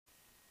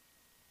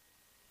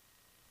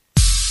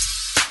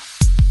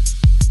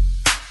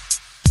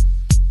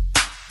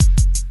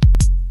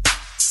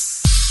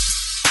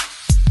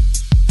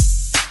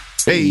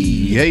Let's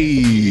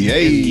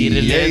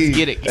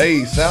get it.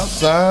 Hey,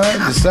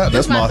 Southside.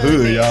 That's my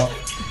hood, y'all.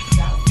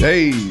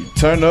 Hey,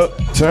 turn up.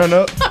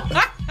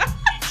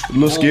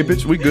 Little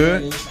skippage, we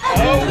good.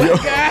 Oh my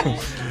God.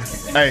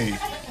 Hey,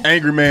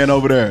 angry man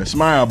over there.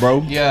 Smile,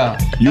 bro. Yeah.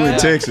 You in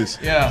Texas.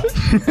 Yeah.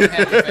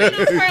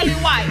 Pearly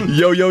white.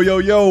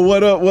 Yo.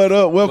 What up?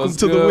 Welcome What's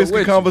to the good Whiskey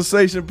with you?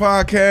 Conversation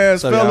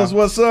Podcast. So, Fellas, y'all?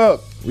 what's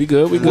up? We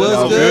good.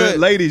 Y'all good?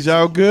 Ladies,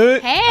 y'all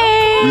good? Hey.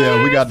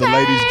 Yeah, we got the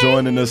ladies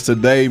joining us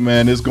today,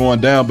 man. It's going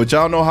down. But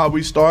y'all know how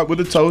we start with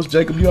a toast.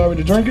 Jacob, you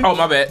already drinking? Oh,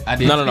 my bad. I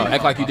did. No.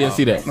 Act like you didn't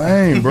see that.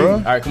 Dang, bro. All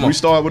right, come on. We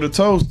start with a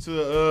toast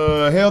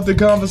to healthy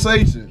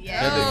conversation.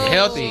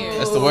 Healthy.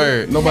 That's the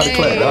word. Nobody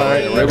clap.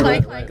 All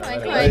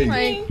right,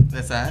 Clank.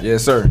 That's that.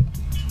 Yes, sir.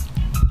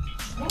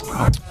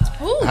 that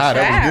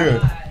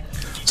was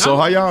good. So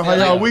how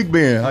y'all week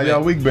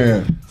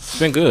been? It's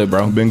been good,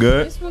 bro. Been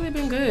good? It's really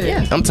been good.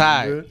 Yeah. I'm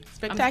tired.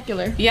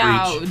 Spectacular.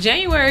 Y'all,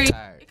 January.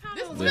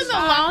 This is the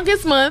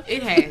longest month.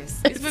 It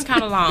has. It's been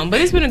kind of long,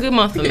 but it's been a good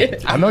month for me.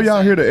 I know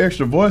y'all hear the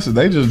extra voices.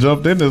 They just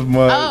jumped in this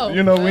month. Oh.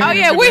 You know, we Oh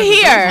yeah, we're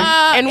here,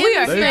 and we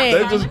are They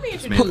here. just,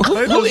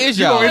 Who is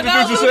y'all?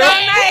 introduce yourself?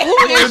 Who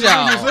is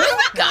y'all?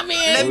 Come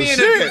in. Let me Shit.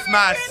 introduce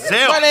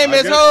myself. My name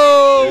is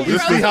Ho. We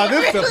see how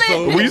this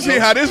episode. We see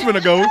how this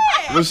finna go.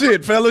 Well,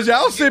 shit, fellas,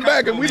 y'all sit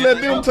back and we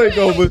let them take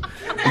over.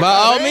 By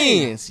all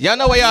means, y'all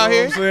know why y'all You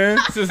know what here. I'm saying?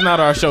 This is not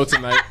our show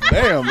tonight.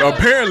 Damn,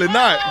 apparently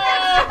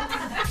not.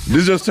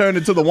 This just turned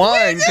into the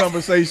wine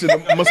conversation, the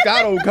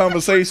Moscato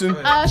conversation.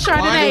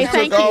 Chardonnay,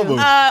 thank took you.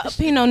 over.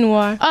 Pinot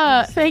Noir.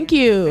 Thank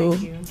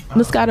you.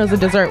 Moscato's a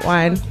dessert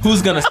wine.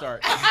 Who's gonna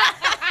start?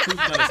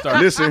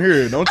 Listen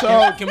here, don't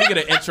y'all. Can we get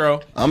an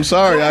intro? I'm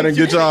sorry I didn't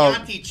get y'all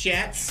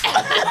chats.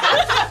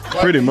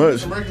 pretty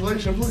much. Dude,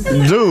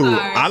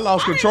 I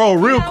lost control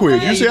real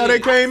quick. You see how they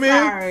came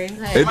in?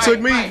 It took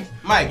me.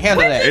 Mike,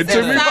 handle that. It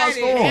took me by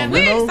storm. And we're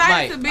You know.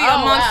 excited to be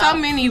among so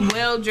many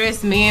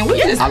well-dressed men. We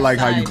just I like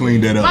how you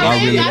cleaned that up. My I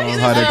man really got love his,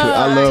 how they.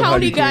 I love how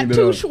Tony you got cleaned it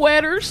two up.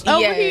 sweaters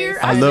over here.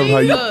 I love how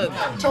you. Look,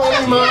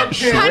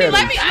 Honey,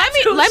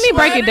 let me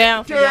break it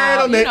down for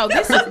y'all. You know,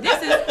 this is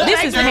houndstooth.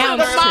 This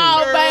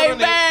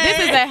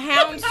is a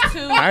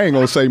houndstooth I ain't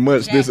gonna say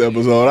much this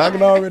episode. I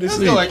can already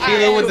see. Go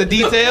Akila with the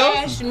details.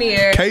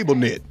 cashmere. Cable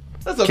net.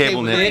 That's okay.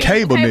 Cable with knit. it.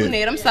 Cable Cable net.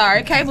 knit. I'm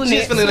sorry, cable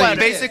knit. feeling like sweater.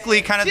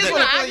 Basically, kind of She's the.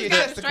 gonna- I just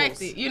got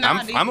distracted. You know,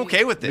 how these I'm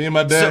okay with it. Me and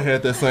my dad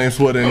had that same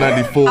sweater in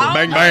 '94.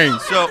 Bang bang.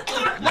 So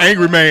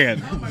Angry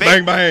man.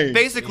 Bang bang.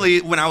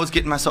 basically, when I was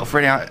getting myself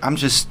ready,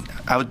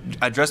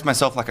 I dressed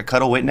myself like a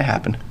cuddle waiting to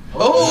happen.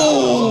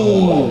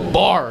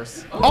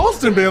 Bars.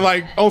 Austin been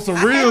like on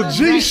some real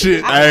G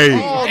shit. Hey,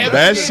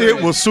 that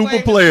shit was super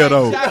player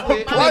though.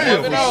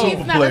 Player was super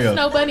He's not a player.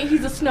 snow bunny,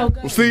 he's a snow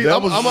goat. See, That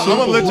I'm was gonna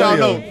super let y'all player.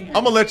 know.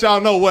 I'm gonna let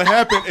y'all know what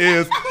happened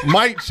is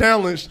Mike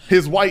challenged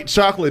his white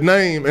chocolate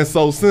name, and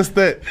so since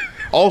that,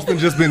 Austin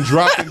just been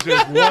dropping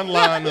just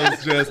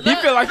one-liners. Just He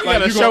feel like he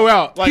gotta you show gonna-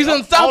 out. like, He's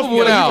unstoppable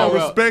Austin, now. You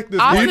gotta respect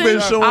this. Austin- He been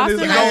showing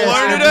his Austin ass has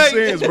ever arrived.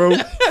 since,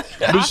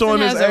 bro. Been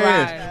showing his has ass.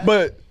 arrived.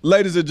 But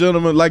ladies and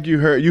gentlemen, like you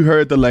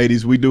heard the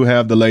ladies. We do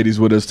have the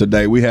ladies with us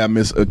today. We have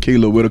Miss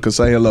Akila Whitaker.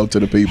 Say hello to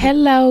the people.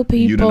 Hello, people.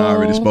 You done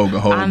already spoke a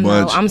whole I know.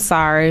 bunch. I'm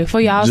sorry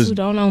for y'all Just- who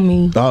don't know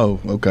me. Oh,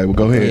 okay. Well,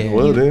 go ahead. Yeah.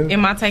 Well then.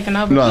 Am I taking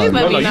over? No, Please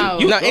no, let no, me know.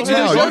 Now introduce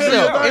No, you did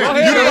yourself. your thing.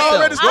 Introduce You done yourself.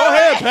 already Go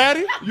ahead,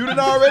 Patty. You done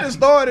already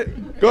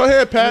started. Go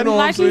ahead, Patty.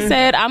 Like you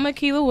said, I'm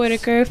Akila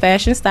Whitaker,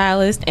 fashion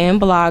stylist and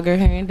blogger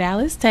here in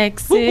Dallas,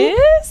 Texas.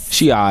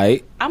 She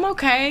alright. I'm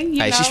okay.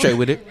 You Hey, know. she's straight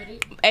with it.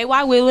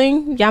 AY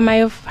willing. Y'all may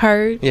have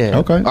heard. Yeah.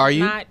 Okay. Are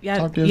you? Not, yeah,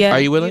 Talk to us. yeah, Are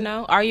you willing? You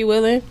know, are you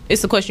willing?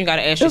 It's a question you got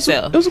to ask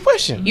yourself. It was a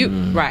question. You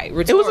right? It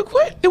was a Rhetorical.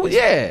 question. It was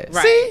yeah.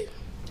 Right. See,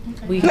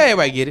 We- now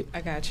everybody get it.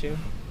 I got you.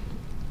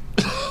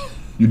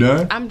 You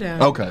done? I'm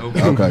done. Okay.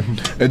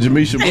 And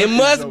Jamisha, It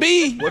must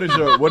be. what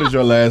is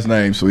your last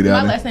name, sweetie?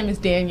 My last name is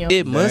Daniel.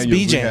 It must be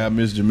We Jam. have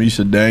Miss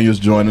Jamisha Daniels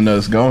joining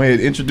us. Go ahead,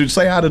 introduce.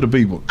 Say hi to the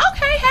people.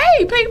 Okay,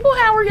 hey people,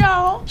 how are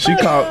y'all? She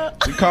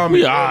called me.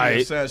 We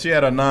alright. She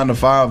had a 9 to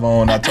 5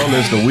 on. I told her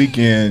it's the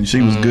weekend.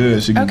 She was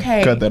good. She can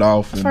Okay. cut that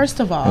off. And, First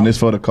of all, and it's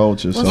for the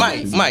culture. So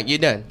Mike, you're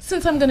done.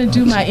 since I'm gonna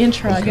do my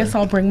intro, I guess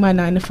I'll bring my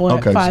 9 to 4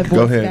 Okay, 5 go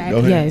voice ahead, back. go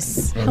ahead.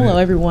 Yes. Hello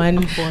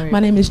everyone. My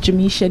name is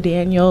Jamisha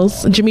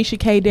Daniels. Jamisha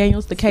K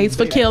Daniels. The K's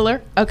for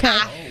killer. Okay.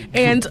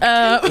 And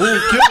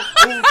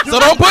So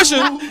don't push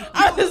her.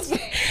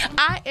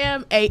 I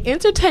am a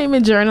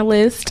entertainment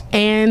journalist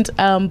and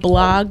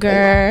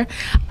blogger.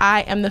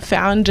 I am the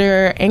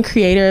founder and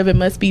creator of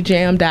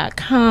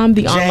itmustbejam.com,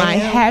 the online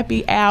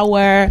happy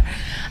hour.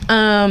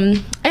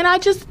 And I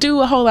just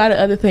do a whole lot of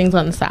other things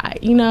on the side,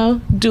 you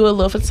know, do a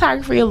little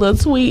photography, a little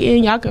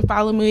tweeting. Y'all can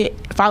follow me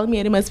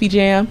at It Must Be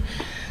Jam.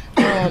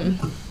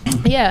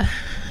 Yeah.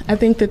 I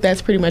think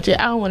that's pretty much it.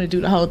 I don't want to do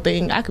the whole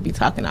thing. I could be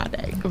talking all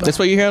day. That's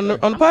what you hear on the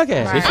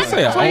podcast. Did she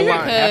say an online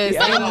happy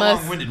Because hour? it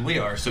must. Long-winded we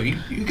are, so you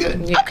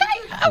good. Okay,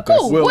 oh,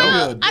 cool. Well,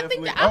 Well, we'll I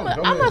think definitely- that I'm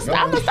go gonna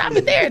ahead. stop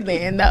it there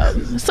then,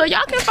 though. So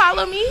y'all can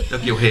follow me.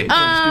 Duck your head.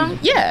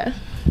 Yeah.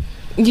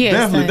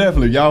 Yes,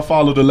 Definitely. Y'all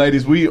follow the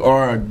ladies. We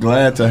are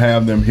glad to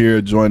have them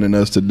here joining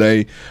us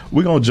today.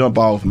 We're going to jump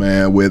off,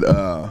 man, with,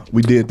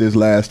 we did this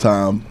last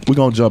time. We're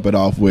going to jump it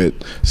off with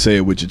Say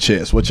It With Your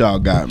Chest. What y'all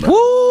got, man?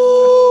 Woo!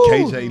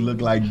 KJ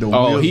look like the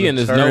wheels he are in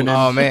his turning. notes.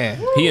 Oh man,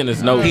 He in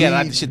his notes. he got a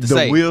lot of shit to The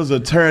say. wheels are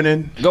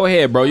turning. Go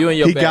ahead, bro. You in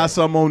your He bag. got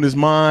something on his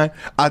mind.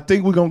 I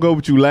think we're going to go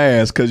with you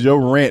last because your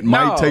rant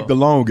might No. take the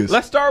longest.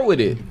 Let's start with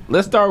it.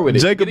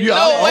 Jacob, you No,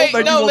 I wait, don't think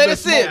you no, want let that it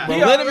sit. smoke, bro.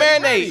 Let it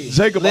marinate.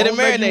 Jacob, let I it don't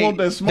think you want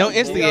that marinate. smoke. Don't He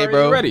instigate, already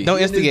bro. ready. Don't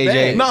instigate,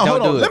 Jay. No, Don't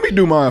hold on. do Let it. me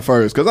do mine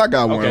first because I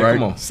got one, Okay, right?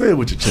 come on. Say it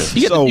with your chest.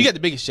 You So- got the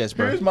biggest chest,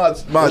 bro. Here's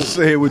my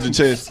say it with your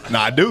chest.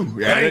 Nah, I do.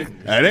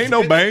 That ain't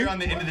no bang.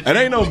 That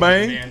ain't no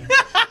bang.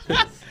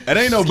 That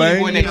ain't no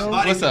bang.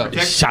 What's up?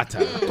 Shot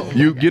time.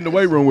 You get in the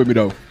weight room with me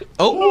though.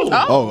 Oh,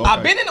 Oh, I've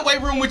okay. been in the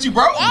weight room with you,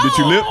 bro. Did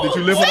you lift? Did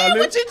you lift what I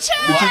lift?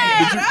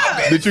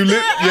 Did you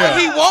lift? Yeah.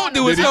 What he won't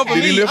do is Did he- come for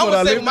did he me. lift I'm what I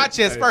gonna say lifted? my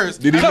chest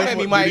first. Did he Come lift at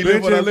me, what- Mike. did he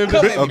lift what I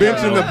lifted?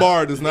 Benching the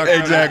bar does not count.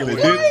 Exactly.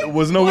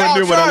 Was nowhere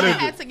near what I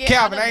lifted.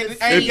 Calvin, I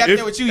ain't got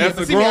there with you yet. As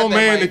a See me out grown there,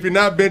 man, Mike. if you're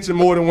not benching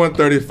more than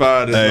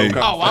 135, there's Hey. no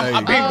Oh, competition.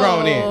 I've been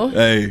grown in.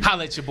 Hey,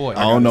 Holla at your boy.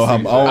 I don't know how. I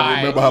don't Alright.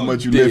 remember how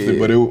much you lifted,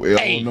 but I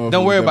Hey, don't know. if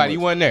don't was worry that about it. You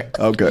much. wasn't there.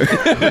 Okay.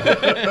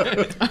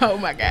 Oh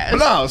my gosh. But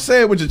no,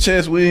 say it with your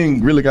chest. We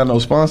ain't really got no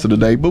sponsor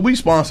today, but we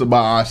sponsored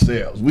by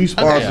ourselves. We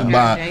sponsored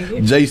by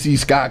JC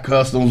Scott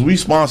Customs. We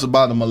sponsored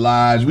by the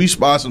Malage. We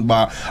sponsored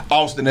by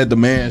Austin at the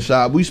Man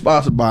Shop. We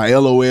sponsored by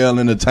LOL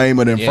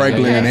Entertainment and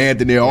Franklin and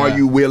Anthony. Are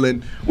you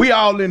willing? We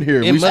all in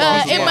here. We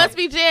sponsored It by- must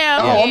be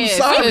jam. Oh, I'm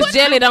sorry. Because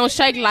jelly don't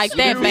shake like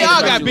that, We baby.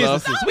 all got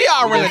businesses. We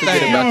all run a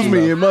thing. Excuse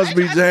me, it must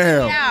be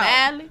jam.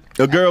 Allie.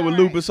 A girl with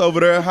lupus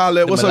over there.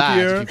 Holla at what's up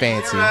here?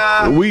 Fancy.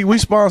 We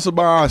sponsored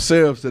by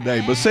ourselves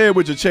today, but say it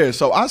with your chest.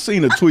 So I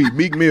seen a tweet.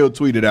 Meek Mill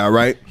tweeted out,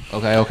 right?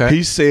 Okay.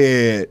 He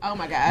said Oh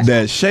my gosh.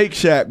 that Shake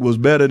Shack was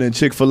better than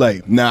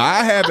Chick-fil-A. Now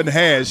I haven't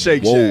had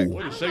Shake Shack.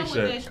 What is Shake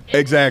Shack?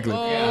 Exactly.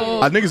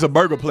 I think it's a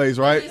burger place,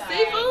 right?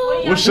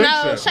 What's Shake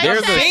No, Shack? Shake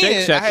There's a Shack.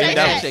 Shake Shack I had in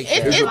that Dallas. Shake They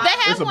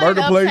have it's a one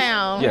burger in place?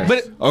 Uptown. Yes.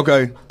 But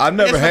Okay, I've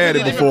never had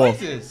it before.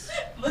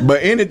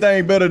 But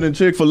anything better than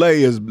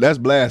Chick-fil-A that's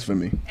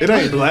blasphemy. It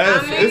ain't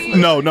blasphemy.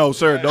 No,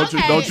 sir. Don't you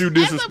as a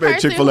disrespect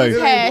person Chick-fil-A.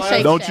 who's had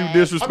Shake Don't you Shack.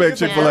 disrespect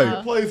It's a Chick-fil-A.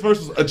 burger place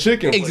versus a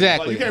chicken place.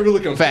 Exactly. Like, you can't really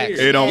compare. Facts.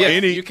 It don't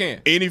Yes, you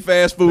can. any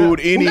fast food,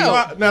 any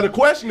Now the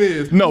question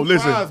is, No, whose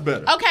listen. fries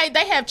better? Okay,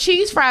 they have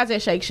cheese fries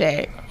at Shake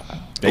Shack.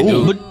 They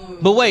do.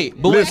 But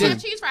wait. They Listen.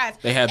 have cheese fries.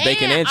 They have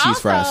bacon and cheese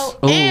fries.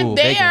 And Ooh,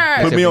 bacon.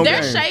 Put me on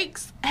their game.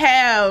 shakes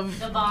have,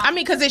 I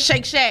mean, because it's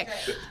Shake Shack.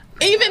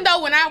 Even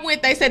though when I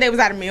went, they said they was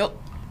out of milk.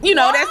 You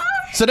know, that's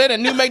So they're the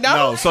new No,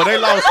 McDonald's. so they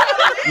lost.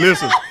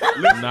 Listen.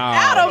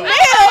 out of milk.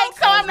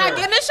 So I'm not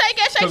getting a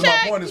shake at Shake Because my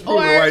Shack. point is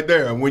proven right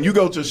there. When you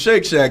go to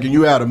Shake Shack and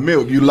you out of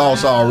milk, you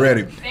lost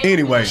already.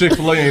 Anyway.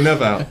 Chick-fil-A ain't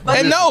never out.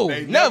 And no,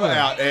 They never,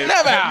 out. And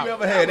never have you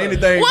out. ever had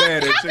anything What?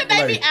 bad at How could they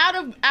Chick-fil-A? be out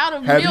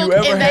of Have milk you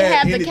ever and they had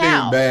have the anything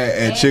cow? bad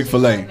at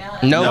Chick-fil-A?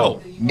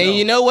 No. And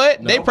you know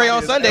what? They pray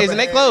on Sundays and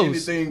they close.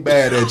 Anything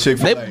bad at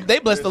Chick-fil-A? They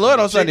bless the Lord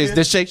on Sundays.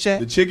 The Shake Shack.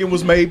 The chicken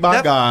was made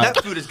by God.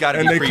 That food has got to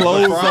And be they free.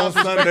 close on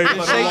Sunday. for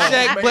the Shake law.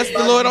 Shack bless the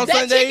Lord on That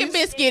Sundays. chicken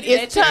biscuit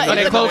is tough. Are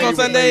they closed on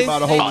Sundays? By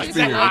the Holy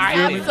Spirit.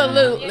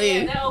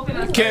 Absolutely.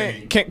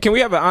 Can we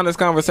have an honest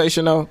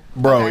conversation though?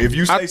 Bro, if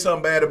you say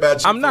something bad about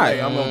Chick-fil-A, I'm not. I'm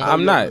gonna throw I'm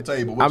you not. off the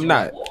table. What I'm you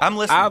not. got? I'm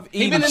listening. I've He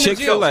eaten been in the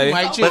Chick-fil-A. jail,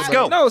 Mike. Let's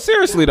go. No,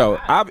 seriously though.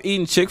 I've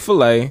eaten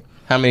Chick-fil-A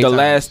How many the times?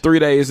 last 3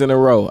 days in a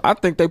row. I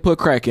think they put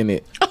crack in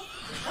it.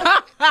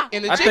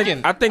 In the I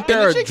chicken. think In there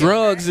the are chicken.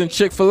 drugs in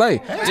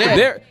Chick-fil-A.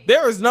 Yeah.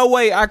 There is no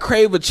way I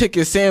crave a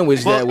chicken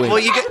sandwich that way. Well,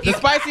 you get The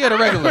spicy or the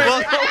regular?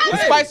 The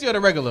spicy or the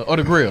regular or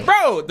the grill?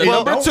 Bro, the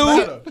Well, number don't two,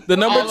 matter. the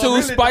number All two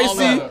really spicy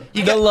don't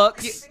matter.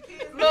 deluxe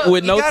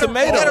with no you gotta,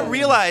 tomato. You gotta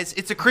realize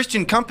it's a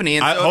Christian company.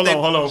 And so hold they-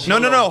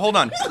 on. No, hold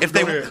on. If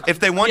they ahead. if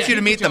they want you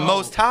to meet the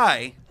Most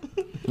High,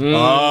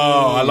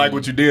 Oh, I like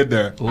what you did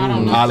there.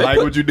 I like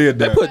what you did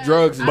there. They put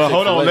drugs in But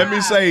hold on, Chick-fil-A. let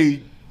me say,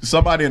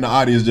 somebody in the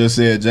audience just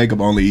said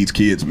Jacob only eats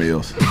kids'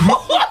 meals.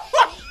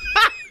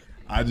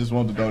 I just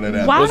want to throw that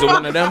out. Why? Was it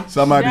one of them?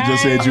 Somebody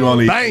just said you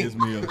only eat kids'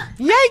 meals.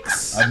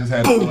 Yikes! I just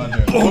had to throw that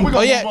there. But we gonna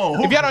Oh yeah. move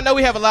on. If y'all don't know,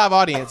 we have a live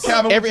audience.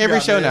 Calvin, what Every you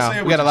got, show man? Say now,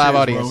 it we got a with live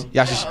your audience. chest,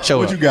 Y'all should show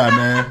What up. you got,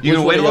 man? you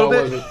gonna wait a little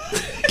bit.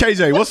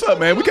 KJ, what's up,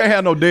 man? We can't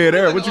have no dead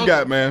air. What you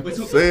got, man?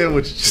 Say it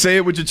with your Say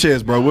it with your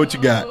chest, bro. What you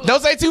got?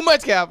 Don't say too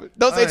much, Calvin.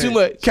 Don't say too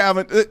much.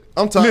 Calvin,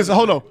 I'm tired. listen,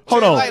 hold on.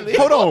 lightly.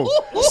 Hold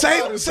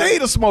on. Say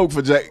the smoke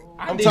for Jake.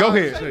 Go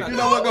ahead. You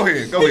know what? Go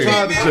ahead. Go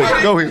tired of ahead.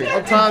 chicken. Go ahead.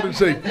 I'm tired of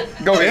chicken.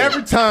 Go ahead.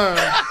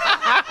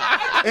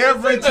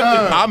 Every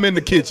time, I'm in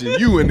the kitchen.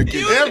 You in the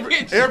kitchen.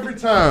 every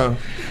time,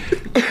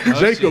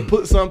 Jacob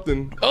put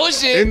something Oh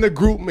shit. in the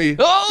group me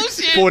Oh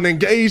shit. for an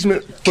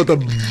engagement for the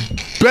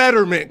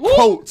betterment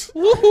quote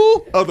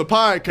Woohoo. of the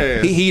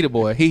podcast. He heated,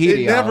 boy. He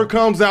heated. It never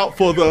comes out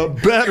for the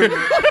betterment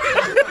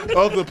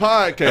of the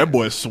podcast. That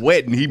boy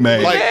sweating. He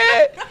mad. Like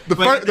the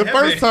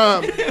first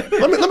time,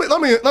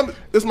 let me.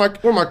 This my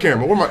where my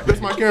camera? This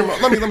my camera.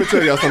 Let me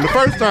tell y'all something. The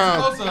first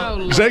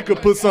time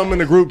Jacob put something in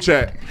the group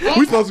chat,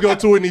 we supposed to go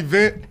to an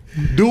event.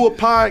 do a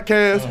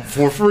podcast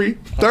for free,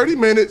 30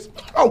 minutes.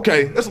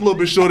 Okay, that's a little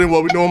bit shorter than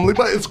what we normally,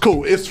 but it's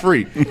cool. It's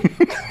free.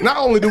 Not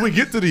only do we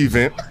get to the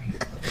event,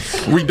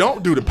 we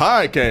don't do the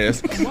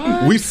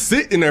podcast. We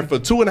sit in there for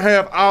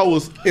 2.5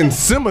 hours in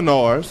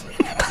seminars.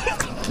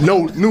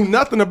 Knew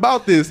nothing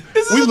about this.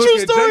 This is we a look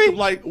true at story. Jacob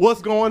like,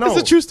 what's going on?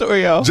 It's a true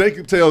story, y'all.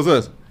 Jacob tells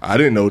us, I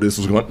didn't know this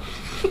was going.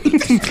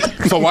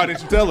 So why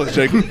didn't you tell us,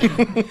 Jacob?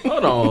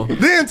 Hold on.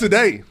 Then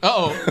today,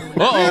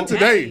 then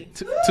today,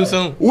 Too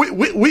soon.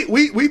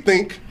 we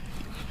think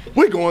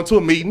we're going to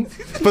a meeting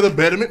for the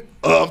betterment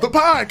of the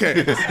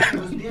podcast.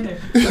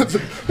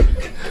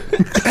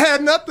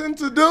 Had nothing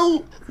to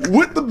do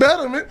with the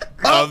betterment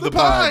of the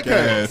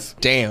podcast.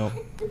 Damn.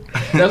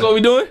 That's what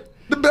we doing?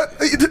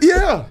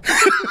 Yeah,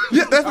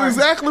 that's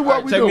exactly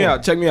what we Check doing. me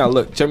out. Check me out.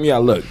 Look. Check me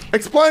out. Look.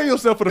 Explain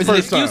yourself for the Is it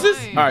first time.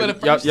 excuses? All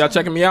right, y'all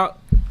checking me out?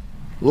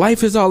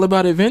 Life is all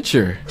about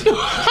adventure. All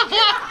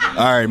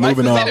right,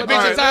 moving on.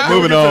 Adventure time.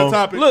 Moving on.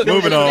 Look,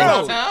 Moving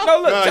on. No,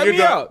 look, check you're me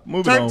done. out.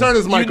 Moving on. Turn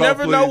his mic You off,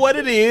 never know please. what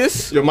it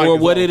is Your mic or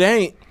is what off. it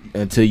ain't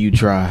until you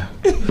try.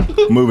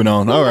 Moving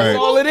on. All right.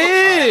 All it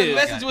is.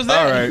 Message was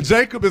that. All right.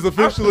 Jacob is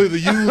officially the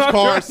used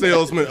car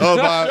salesman of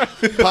our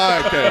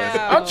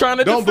podcast. I'm trying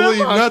to Don't defend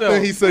believe myself.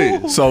 nothing he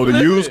says. So the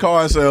used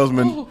car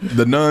salesman,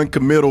 the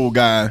non-committal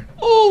guy.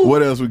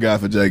 What else we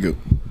got for Jacob?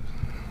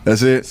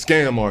 That's it.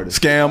 Scam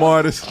artist. Scam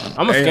artist.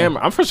 I'm a scammer.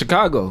 I'm from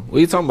Chicago. What are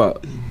you talking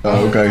about?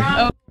 Oh,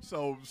 okay.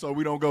 So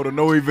we don't go to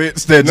no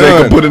events that None.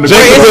 Jacob put in the.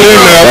 Jacob put in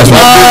there.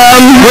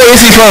 Where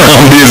is he from?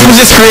 Who's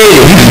this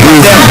creative?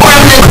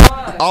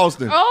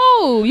 Austin.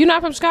 Oh, you're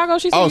not from Chicago?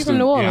 She said you Austin. from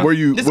New Orleans. Where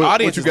you? This What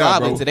audience you is got,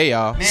 lively bro? today,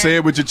 y'all. Say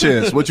it with your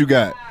chest. What you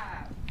got?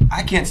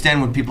 I can't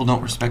stand when people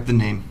don't respect the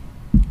name.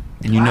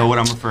 And you know what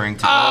I'm referring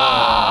to. All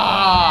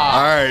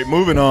right,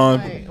 moving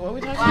on.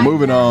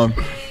 Moving on.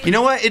 You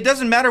know what? It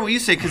doesn't matter what you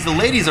say because the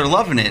ladies are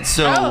loving it.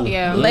 So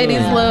Yeah. Ladies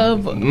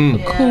love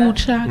cool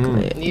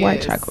chocolate,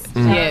 white chocolate.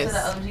 Yes.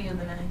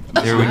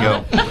 there we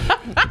go.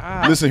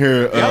 Listen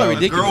here,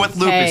 The girl with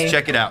lupus, Hey.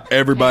 check it out.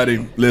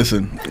 everybody.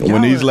 Listen,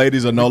 when these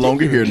ladies are no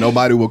longer here,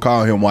 nobody will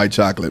call him white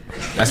chocolate.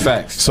 That's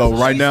facts. So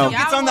right now,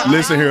 Gets on the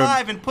listen here,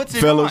 live and puts it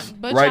fellas. on.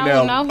 But Right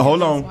y'all now, know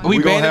hold him. on. We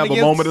We're gonna banding have a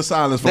against moment of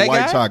silence for that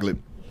white guy? chocolate.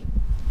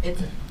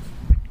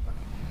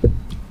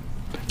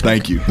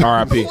 Thank you.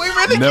 R.I.P. We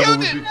really Never, killed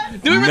be,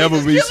 it. Do we really never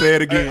just be kill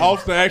said it? again.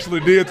 Austin actually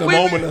did the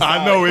moment. Of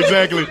I know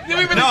exactly. Did we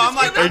really No, just I'm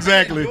like, kill it?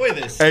 Exactly. enjoy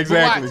this.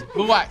 Exactly.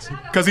 But watch.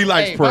 Because he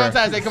likes Hey, prayer.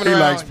 Valentine's Day coming He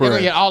around. likes They're gonna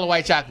prayer. get all the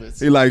white chocolates.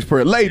 He likes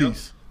prayer.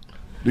 Ladies,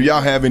 do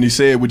y'all have any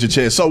say it with your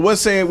chest? So what's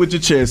saying with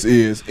your chest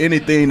is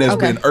anything that's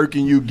been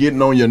irking you,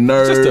 getting on your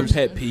nerves. Just a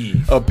pet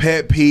peeve. A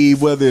pet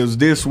peeve, whether it's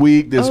this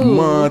week, this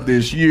month,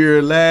 this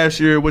year, last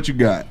year, what you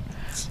got?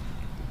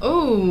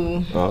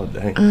 Ooh. Oh,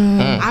 dang.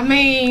 I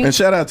mean, And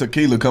shout out to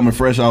Keela coming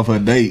fresh off her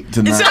date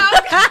tonight.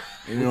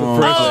 You know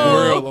what I'm saying?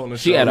 Squirrel on the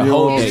She show. had a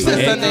whole day. It's a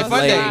Sunday Egg fun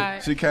laid. day.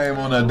 She came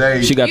on a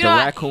date. She got you the know,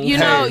 raccoon. you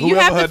know, Hey, you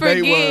have whoever to her date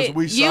forget. was,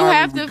 we you sorry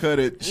have we to cut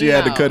it. She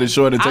had to cut it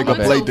short and I take a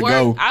went plate to work.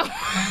 go.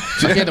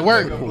 She had to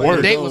work. The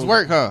date was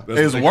work, huh?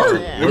 It's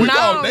work. We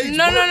call No, dates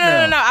no, work no,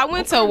 now. no. I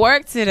went to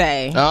work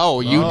today. Oh,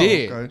 you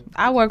did. Okay.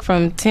 I work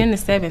from 10 to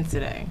 7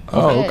 today.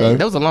 Oh, okay.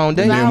 That was a long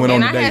day. Then went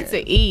on and the I date. had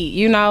to eat.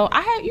 You know,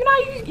 I had. You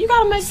know, you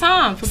gotta make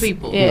time for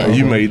people. Yeah.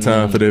 You made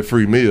time for that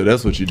free meal.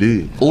 That's what you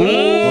did.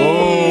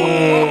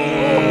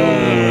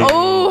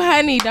 Oh,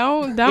 honey,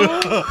 don't.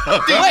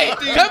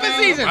 Wait, cuffing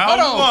season. Hold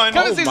on. one.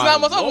 Cuffing season's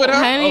almost over with her.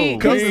 Honey,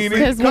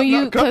 because when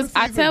you, because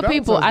I tell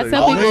people,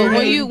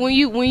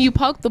 when you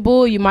poke the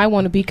bull, you might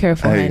want to be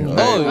careful, Hey, honey.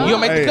 Oh, you gonna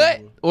make Hey. the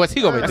cut? Or is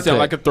he gonna make That the sound cut?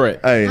 like a threat.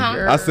 Hey,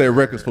 I said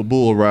records for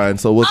bull riding,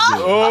 so what's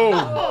good?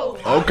 Oh,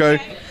 okay.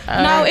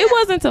 No, it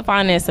wasn't to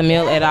finance a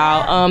meal at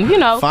all. You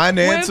know,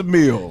 Finance a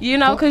meal. You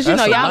know, because you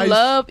That's know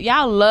a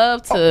y'all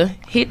love to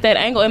hit that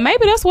angle, and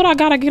maybe that's what I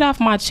gotta get off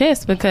my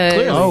chest because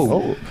Oh, You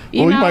well,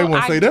 you know, might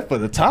want to I- say that for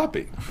the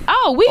topic.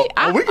 we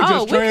We can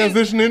just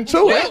transition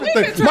into we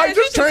everything. can Might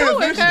just transition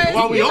to it, transition 'cause,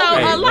 while we you on know,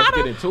 it. Hey, a let's lot get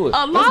of into it.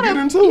 a Let's lot get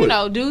of into you it.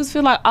 know dudes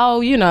feel like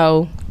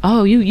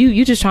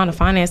you just trying to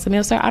finance a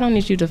meal, sir. I don't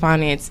need you to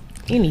finance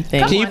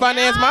anything. Can you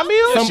finance my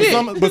meal?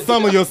 Shit. But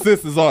some of your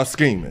sisters are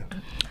scheming.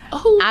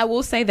 I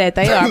will say that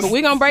they are, but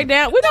we're gonna break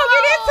down. We're gonna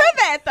get into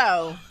that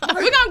though.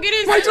 We're gonna get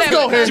into that. just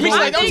go ahead. Jimmy,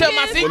 like, don't tell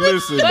my secret.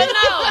 Listen. But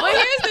no, but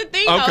here's the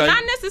thing Okay. though,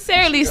 not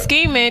necessarily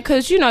scheming,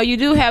 because you know you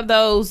do have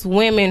those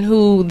women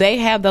who they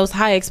have those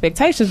high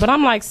expectations. But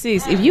I'm like,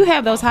 sis, if you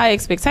have those high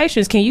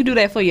expectations, can you do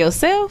that for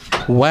yourself?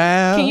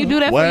 Wow. Can you do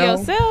that Well,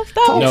 for yourself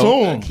though? Talk to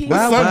 'em. It's Sunday.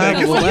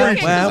 Get some You drink.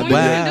 can, when you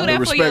can do The that for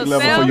respect level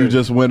yourself. for you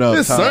just went up.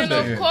 It's Tom.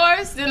 Sunday.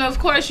 Then of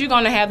course you're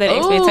gonna have that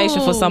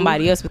expectation for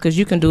somebody else because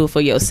you can do it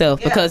for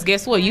yourself. Because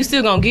guess what? You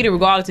still gonna get it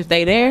regardless if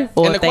they there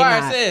or And the if they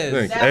choir not.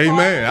 says. Amen.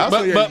 Amen. I'll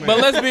say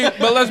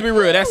But let's be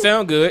real. That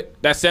sound good.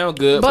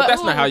 But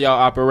that's not how y'all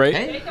operate.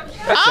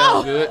 That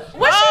sound good.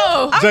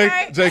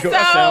 Jacob,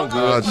 that sounds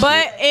good.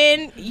 But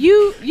and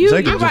you're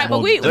Jacob right. But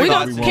we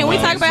can we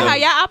talk about how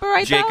y'all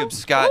operate? Jacob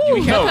Scott, Ooh,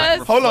 you have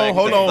because- Hold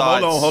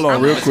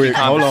on, real quick.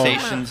 Hold on.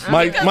 Conversations.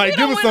 Mike,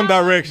 give us some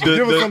direction.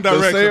 Give us some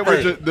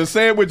direction. The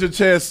sandwich and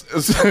chess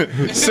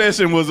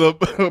session was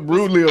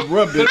brutally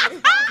abrupted.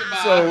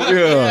 So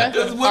yeah.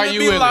 Are you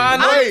with me?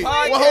 Wait,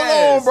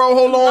 well,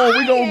 hold on.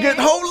 We gonna get.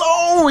 Hold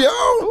on,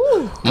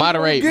 yo.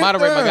 Moderate, my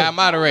guy,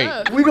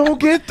 moderate. We gonna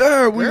get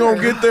there.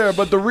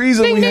 But the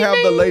reason we have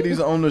the ladies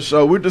on the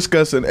show, we're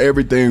discussing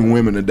everything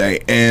women today,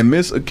 and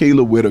Miss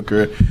Akilah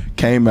Whitaker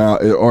came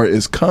out or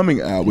is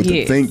coming out with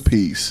a think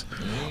piece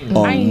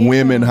on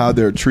women, how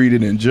they're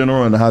treated in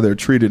general and how they're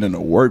treated in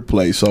the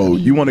workplace. So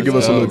you want to give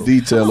us a little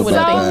detail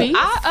about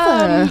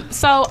that?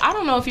 So I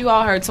don't know if you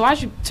all heard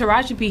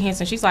Taraji P.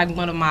 Henson. She's like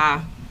one of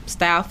my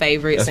style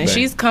favorites, and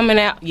she's coming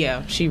out.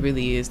 Yeah, she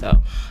really is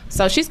though.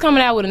 So she's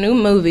coming out with a new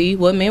movie,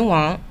 What Men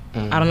Want.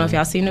 I don't know if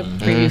y'all seen the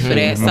preview for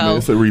that. So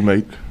it's a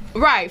remake.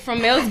 Right,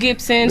 from Mel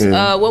Gibson's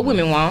What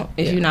Women Want,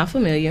 if you're not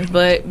familiar.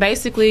 But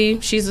basically,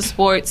 she's a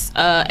sports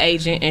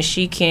agent, and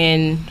she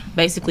can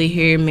basically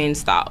hear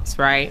men's thoughts,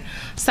 right?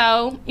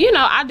 So,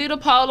 I did a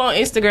poll on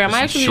Instagram.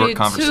 I actually short did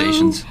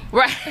conversations. two.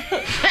 Right.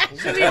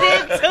 Actually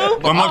did two.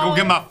 When am I gonna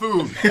get my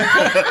food?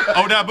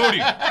 Oh, that booty.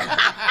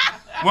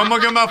 When am I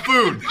get my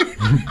food?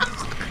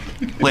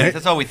 Ladies,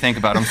 that's all we think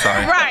about. I'm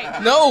sorry.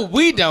 Right. No,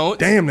 we don't.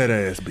 Damn that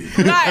ass bitch.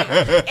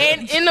 Right.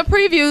 And in the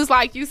previews,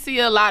 you see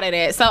a lot of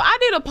that. So I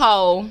did a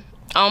poll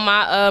on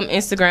my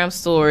Instagram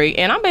story,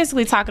 and I'm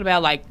basically talking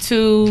about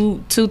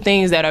two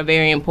things that are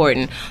very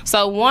important.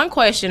 So one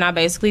question, I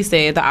basically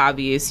said the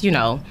obvious,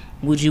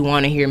 would you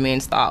want to hear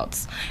men's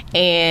thoughts?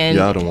 And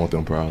y'all don't want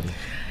them problems.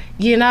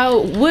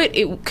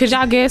 Could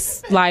y'all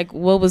guess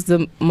what was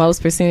the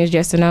most percentage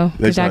yes or no?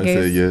 They Could y'all probably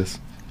guess? say yes.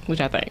 What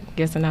y'all think?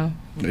 Yes or no?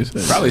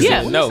 Probably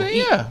Yeah. No.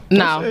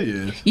 No.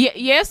 Yes.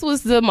 Yes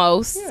was the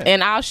most,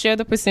 and I'll share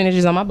the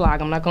percentages on my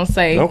blog. I'm not gonna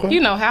say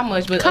how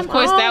much, but of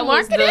course that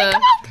was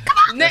the.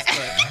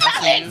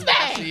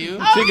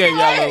 She gave y'all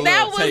a little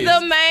That was taste.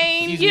 the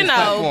main,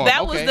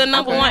 that was the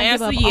number one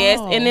answer, yes.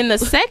 And then the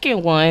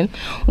second one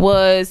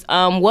was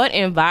what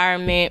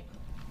environment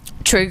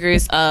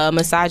triggers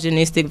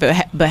misogynistic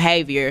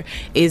behavior?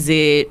 Is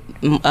it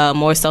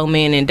more so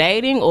men in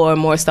dating or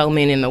more so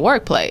men in the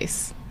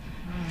workplace?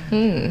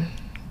 And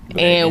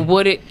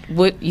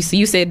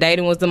you said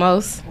dating was the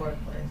most?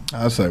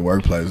 I say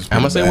workplace. I'm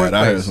gonna say workplace.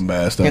 I heard some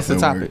bad stuff. That's the at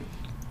topic. work.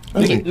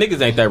 Niggas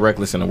ain't that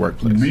reckless in the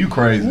workplace. You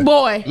crazy?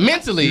 Boy.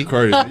 Mentally.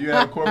 Crazy. You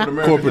have corporate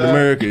America. Corporate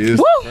America is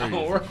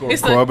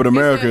Corporate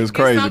America is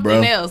crazy, it's bro.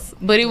 something else,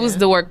 but it was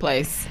the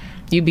workplace.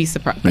 You'd be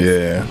surprised.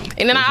 Yeah.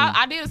 And then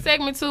I did a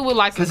segment too with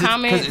some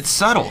comments. Because it's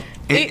subtle.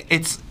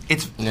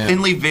 It's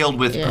thinly veiled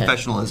with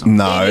professionalism.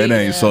 No, it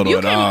ain't subtle You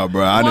at can- all,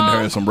 bro. I done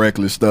heard some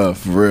reckless stuff,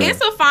 for real.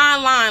 It's a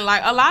fine line.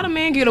 A lot of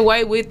men get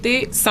away with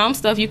it. Some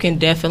stuff you can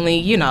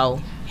definitely,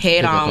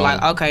 head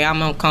on. Okay,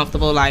 I'm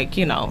uncomfortable.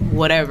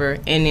 Whatever.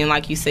 And then,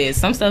 like you said,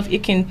 some stuff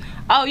it can.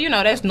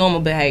 That's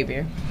normal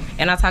behavior.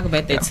 And I talk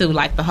about that too,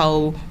 the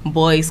whole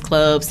boys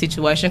club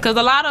situation. Because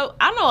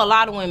I know a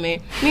lot of women,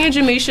 me and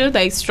Jamisha,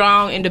 they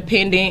strong,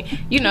 independent.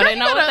 They know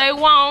what they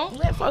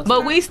want.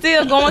 But we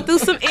still going through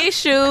some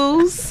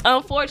issues,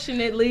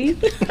 unfortunately.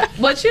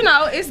 But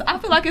I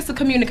feel like it's a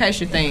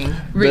communication thing.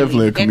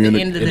 Really, Definitely a at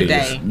the end of the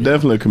day.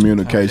 Definitely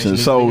communication.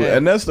 So,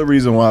 and that's the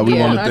reason why we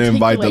wanted to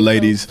invite the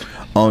ladies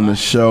on the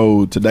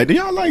show today. Do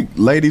y'all like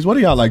ladies? What do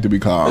y'all like to be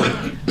called?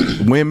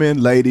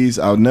 Women, ladies.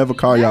 I'll never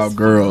call y'all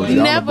girls.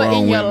 Y'all Never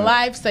grown in your women.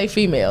 life say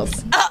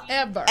females.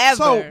 Ever.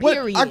 So,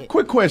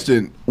 quick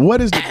question: what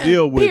is the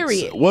deal with?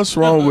 Period. What's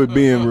wrong with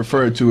being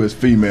referred to as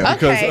female?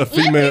 Okay, Because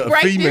a let me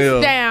break female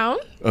this down.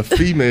 A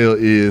female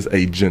is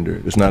a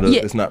gender. It's not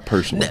it's not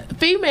personal.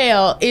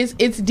 Female it's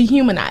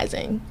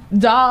dehumanizing.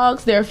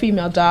 Dogs, there are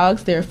female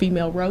dogs, there are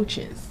female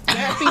roaches. There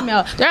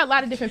are a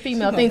lot of different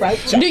female things.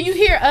 Do you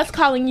hear us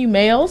calling you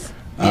males?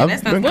 I've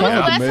that's been not- When was the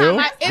called last male.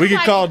 time it's We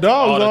can call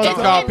dogs all the It's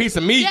time. called piece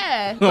of meat.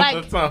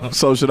 Yeah,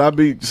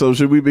 So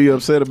should we be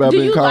upset about do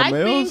being you called like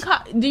males?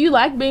 do you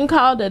like being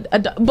called a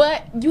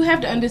but you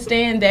have to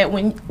understand that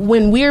when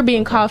we're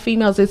being called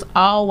females, it's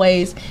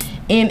always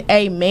in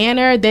a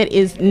manner that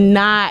is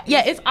not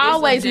it's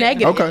always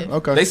negative.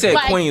 Okay. They said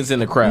Like- queens in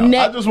the crowd. Ne-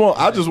 I just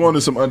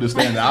wanted some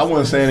understanding. I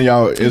wasn't saying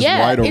y'all it's Yeah,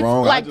 right or it's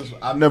wrong. like-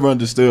 I've never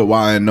understood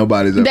why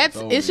nobody's ever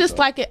told it's me just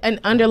so. like an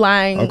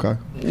underlying Okay.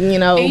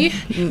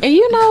 And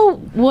you know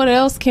what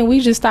else can we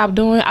just stop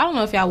doing? I don't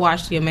know if y'all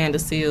watched the Amanda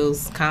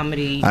Seals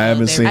comedy. I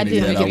haven't seen I it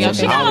didn't yet. give you-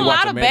 She I got a only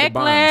watch lot of Amanda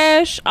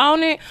backlash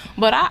on it,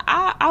 but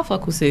I'll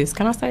fuck with sis.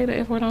 Can I say the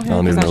F word on here? I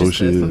don't even 'Cause know who just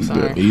she cussed. I'm is.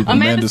 sorry. Amanda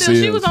Amanda Seals.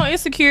 She Seals. was on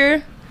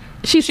Insecure.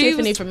 She's She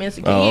Tiffany was- from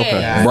Insecure. Oh, okay.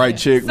 Yeah. Bright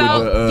chick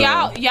So with the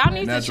y'all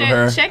need to natural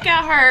hair. check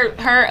out her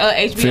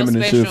HBO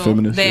Feminist shit, special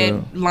feminist, that yeah.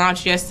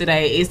 launched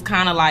yesterday. It's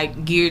kind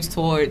of geared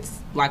towards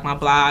my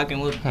blog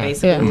and what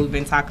basically Yeah. we've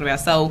been talking about.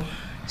 So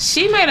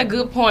she made a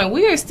good point.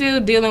 We are still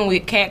dealing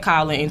with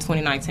catcalling in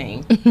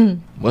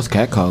 2019. What's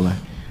catcalling?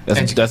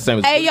 That's the same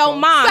as Hey, yo,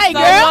 mom. Say, So,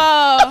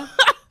 girl.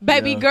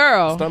 baby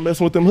girl. Stop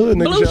messing with them hood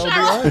niggas. Blue Y'all be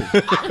all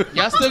right.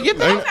 Y'all still get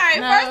that? Okay,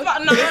 first of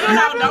all,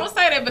 no, don't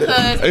say that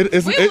because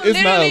It's we was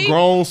not a literally-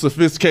 grown,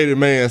 sophisticated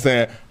man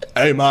saying,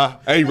 "Hey, ma,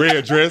 hey,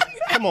 red dress."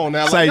 Come on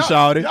now, Say, y'all,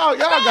 shawty. y'all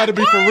got to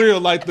be for real.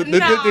 Like the cats,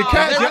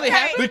 That really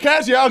happened? the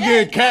cats y'all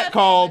getting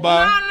catcalled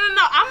by. No.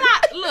 I'm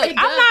not. Look,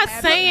 I'm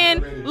not saying.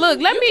 Look,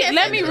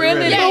 let me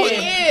really.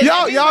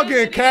 Y'all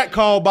getting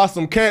catcalled by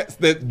some cats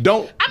that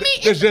don't. I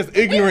mean, that's just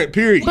ignorant.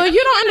 Period. But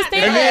you don't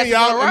understand. And then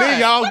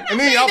y'all saying put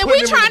that them we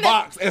in trying the to-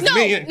 box as No,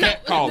 men no,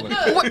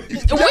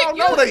 catcalling. Y'all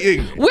know they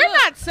ignorant. We're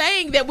not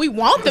saying that we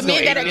want the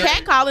men that are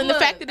catcalling. The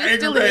fact that it's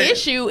still an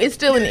issue is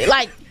still an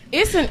like.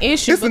 It's an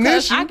issue. It's an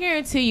because issue. I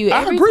guarantee you.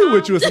 I every agree time-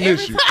 with you. It's an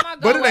every issue, time I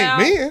but go it ain't out-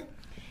 men.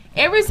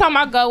 Every time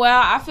I go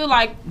out, I feel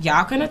like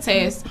y'all can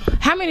attest.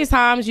 How many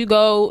times you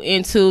go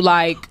into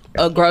like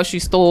a grocery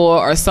store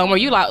or somewhere,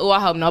 you like, oh, I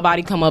hope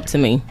nobody come up to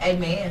me.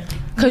 Amen.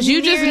 Cause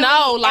you just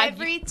know, like,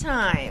 every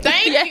time.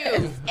 thank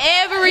you.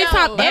 Every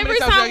time, many every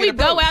times time y'all we get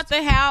go approached? out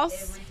the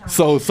house.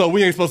 So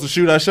we ain't supposed to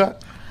shoot our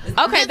shot.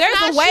 Okay, there's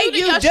not a way shooting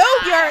you your do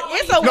shot.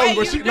 it's a way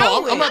No, you do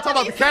I'm it. not talking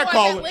about the cat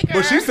calling, liquor.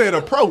 but she said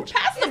approach.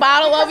 Pass the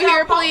bottle over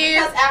here,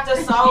 please. Because after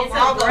so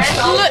long,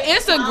 Look,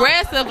 it's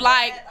aggressive.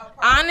 Like,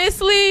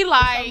 honestly,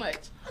 like,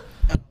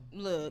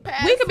 look,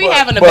 we could be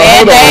having a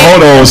bad day.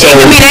 Hold on. So It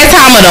could be that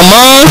time of the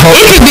month.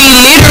 It could be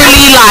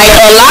literally like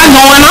a lot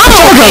going on.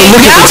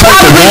 Y'all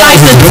probably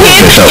like the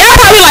 10th. Y'all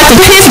probably like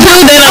the 10th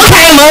dude that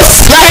came up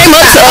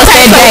to us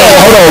that day.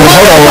 hold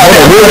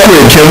on, real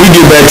quick. Can we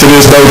get back to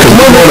this though? Because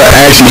we want to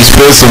actually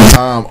spend some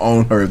time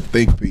on her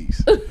think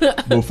piece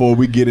before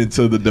we get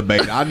into the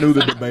debate. I knew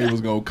the debate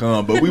was gonna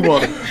come, but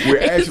we're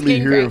actually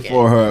here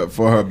for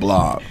her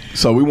blog,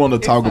 so we want to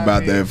talk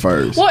about that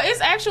first. Well,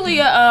 it's actually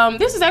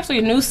this is actually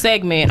a new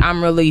segment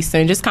I'm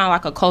releasing, just kind of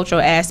like a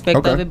cultural aspect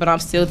Okay. of it, but I'm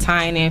still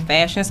tying in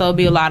fashion, so it'll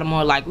be a lot of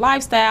more like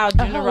lifestyle,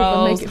 gender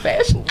roles. Make it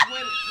fashion.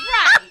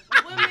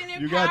 Right,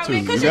 women You got to.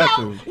 empowerment, 'cause You got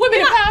know, to. women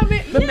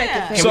empowerment.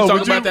 Yeah. Can we talk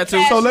would about that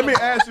too? So let me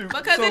ask you.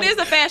 Because so- it is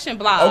a fashion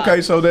blog.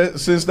 Okay, so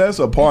since that's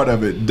a part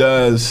of it,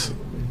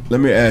 let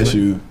me ask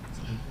you,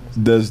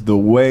 does the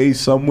way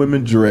some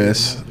women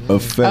dress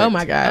affect Oh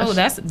my gosh. Oh,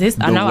 that's this.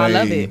 I the know. I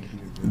love way- it.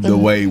 the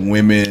way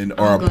women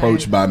are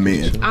approached by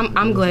men?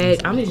 I'm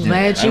glad. I'm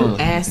glad you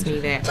asked me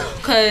that.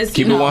 Cause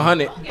Keep you it know,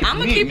 100. I'm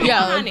gonna keep it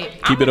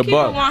 100. Keep it a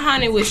buck.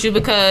 100 with you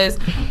because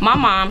my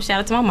mom. Shout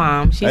out to my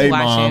mom. She's Hey,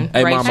 watching. Mom.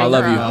 Hey, Mom, I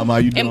love you. Mom, how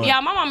you And doing? yeah,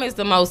 my mom is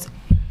the most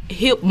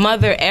hip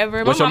mother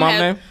ever. What's my your mom has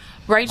name?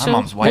 Rachel. My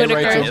mom's white.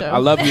 Whitaker. Rachel. I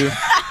love you.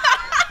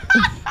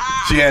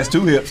 She has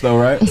two hips though,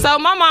 right? So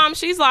my mom,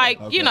 she's like,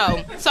 you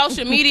know,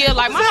 social media.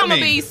 Like my mama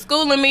be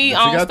schooling me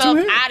on got two stuff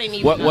hips? I didn't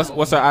even know.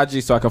 What's her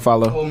IG so I can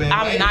follow?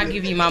 I'm not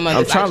giving you my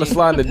mother's I'm trying to IG.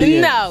 slide in the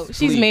DMs. No,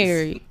 she's please.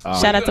 married.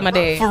 Shout out to my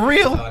dad. For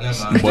real? Boy,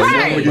 you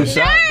wanna get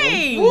shot,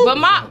 bro?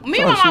 But me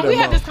and my shoot mom, we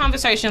that have this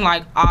conversation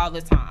like all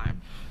the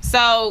time.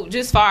 So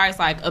just far as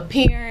like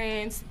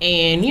appearance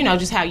and you know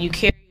just how you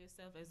carry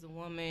yourself as a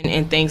woman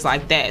and things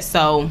like that.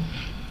 So,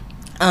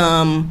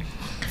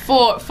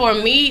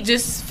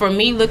 for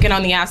me looking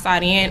on the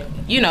outside in,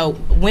 you know,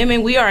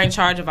 women, we are in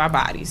charge of our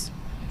bodies.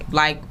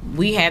 Like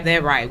we have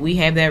that right, we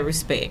have that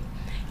respect.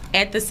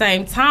 At the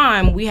same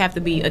time, we have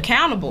to be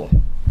accountable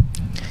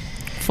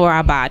for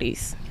our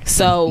bodies.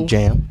 So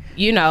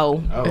you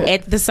know,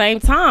 at the same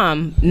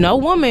time, no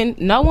woman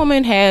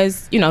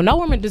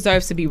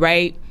deserves to be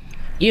raped,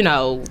 you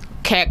know,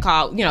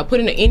 catcalled, you know, put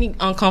in any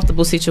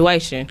uncomfortable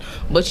situation.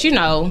 But you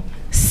know,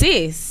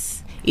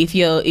 sis, if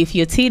your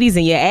titties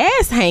and your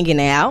ass hanging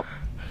out,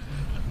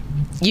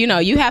 you know,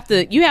 you have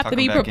to be back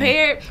in.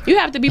 prepared. You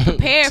have to be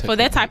prepared for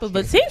that type of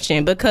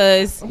attention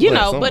because you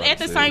know. But at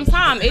the same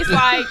time, it's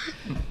like.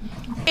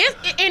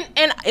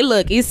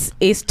 Look,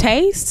 it's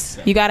taste.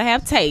 You gotta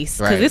have taste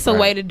because it's a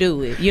way to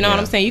do it. You know what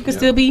I'm saying? You can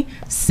still be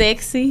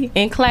sexy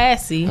and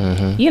classy,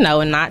 you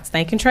know, and not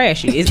stinking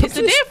trashy. It's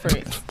a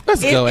difference.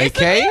 Let's go, AK.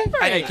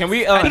 Hey, can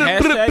we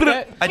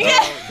hashtag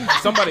that?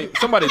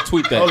 Somebody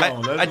tweet that. Hold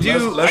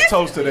on, let's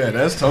toast to that.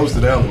 Let's toast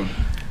to that one.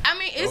 I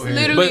mean, it's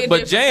literally.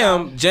 But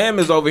Jam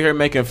is over here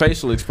making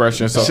facial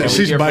expressions. So can we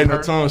She's hear from biting her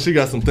her? tongue. She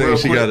got some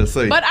things she got to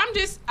say. But I'm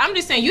just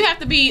saying you have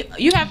to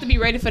be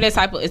ready for that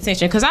type of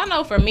attention because I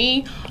know for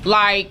me,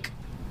 like,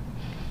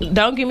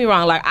 don't get me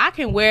wrong, like I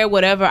can wear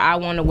whatever I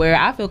want to wear.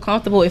 I feel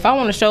comfortable. If I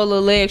want to show a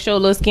little leg, show a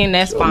little skin,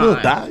 that's fine.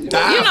 You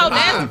know,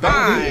 that's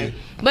fine.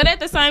 But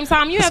at the same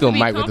time, you have to go be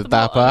Mike with the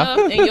comfortable thigh pie.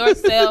 enough in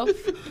yourself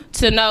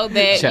to know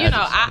that you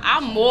know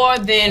I'm more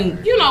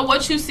than you know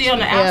what you see on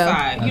the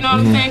outside. You know what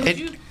I'm saying?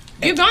 'Cause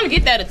you're gonna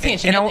get that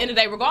attention at the end of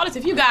the day, regardless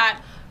if you got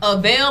a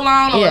veil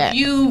on or if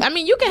you. I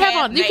mean, you can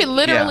have on. You can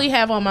literally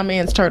have on my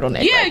man's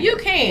turtleneck. Yeah, you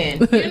can.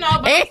 You know,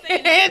 but I'm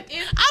saying if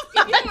you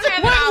don't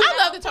have it on, I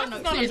love the turtleneck.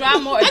 it's gonna draw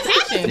more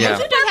attention. Yeah.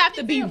 But you just have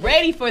to be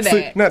ready for that.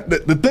 See, now,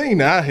 the thing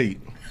that I hate,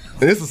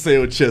 and this is a say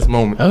with chest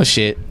moment. Oh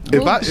shit. Did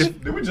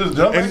we just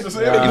jump into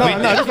saying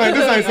No, this ain't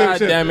say God chest.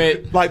 damn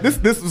it. Like this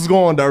is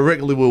going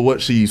directly with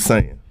what she's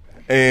saying,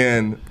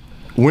 and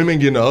women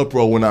get in an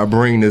uproar when I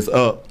bring this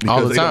up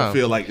because they time. don't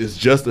feel like it's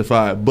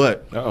justified.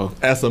 But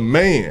as a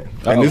man,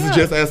 and this is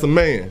just as a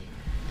man,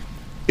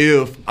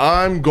 if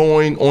I'm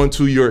going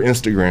onto your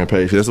Instagram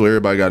page, that's what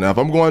everybody got now. If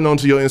I'm going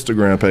onto your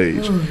Instagram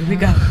page,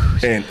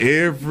 and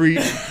every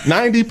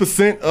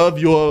 90% of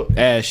your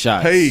ass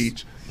shots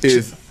page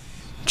is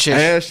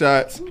ass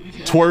shots,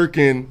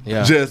 twerking,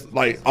 just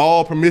like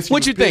all promiscuous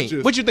What you pictures.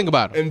 think? What you think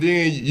about it? And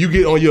then you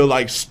get on your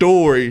like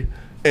story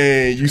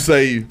and you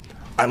say,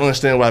 I don't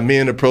understand why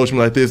men approach me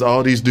like this.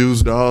 All these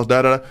dudes, dolls,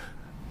 da da.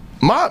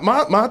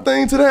 My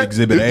thing to that,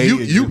 Exhibit A,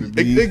 Exhibit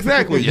B.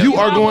 exactly. You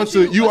are going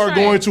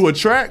to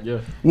attract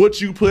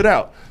what you put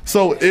out.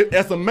 So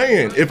as a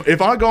man,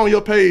 if I go on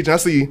your page and I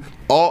see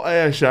all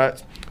ass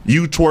shots,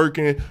 you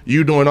twerking,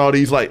 you doing all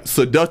these like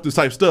seductive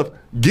type stuff,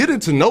 getting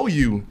to know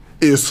you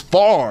is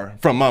far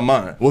from my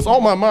mind. What's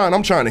on my mind,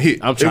 I'm trying to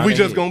hit. If we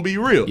just gonna be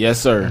real. Yes,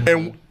 sir.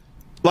 And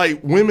like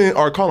women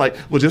are called like,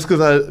 well, just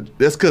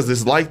because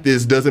it's like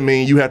this doesn't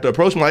mean you have to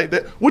approach me like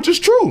that, which is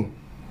true.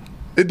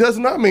 It does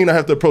not mean I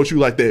have to approach you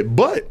like that.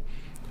 But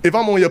if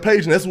I'm on your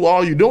page and that's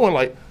all you're doing,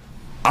 like,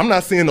 I'm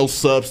not seeing no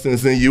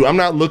substance in you. I'm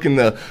not looking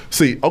to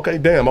see, okay,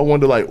 damn, I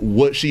wonder like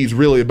what she's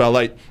really about.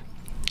 Like,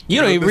 you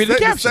don't even read the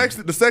caption.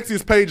 The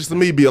sexiest pages to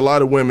me be a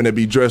lot of women that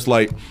be dressed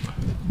like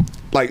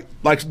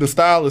the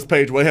stylist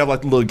page where they have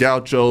like the little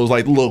gauchos,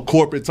 like the little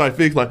corporate type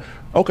things. Like,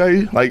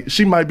 okay, like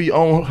she might be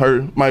on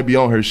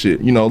her shit.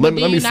 You know, let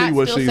me see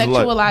what she's like. Do you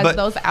not sexualize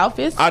those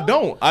outfits? I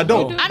don't. I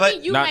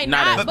mean, you may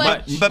not,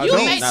 but you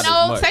may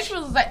know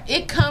sexual.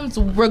 It comes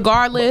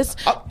regardless.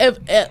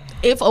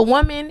 If a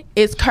woman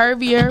is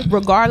curvier,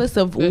 regardless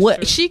of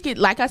what she could,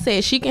 like I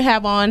said, she can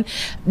have on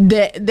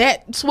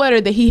that sweater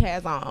that he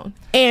has on,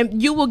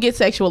 and you will get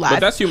sexualized. But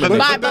that's human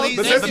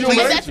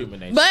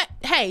nature. But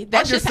hey,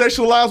 that's just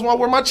sexualized when I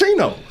wear my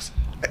chinos.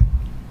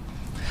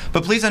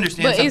 But please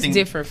understand something. But it's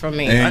different from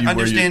me.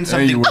 Understand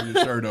something.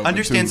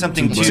 Understand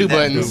something too. Two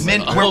buttons.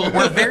 Men,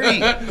 we're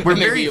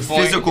very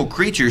physical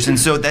creatures, and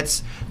so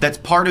that's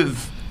part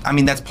of. I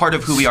mean, that's part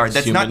of who we are.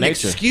 That's not an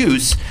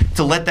excuse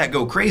to let that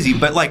go crazy.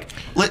 But like,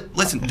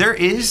 listen, there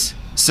is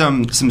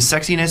some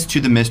sexiness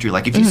to the mystery.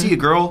 Like if you see a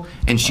girl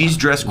and she's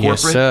dressed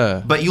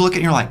corporate, but you look at her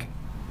and you're like,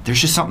 there's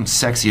just something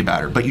sexy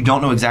about her, but you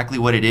don't know exactly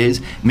what it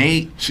is.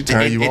 She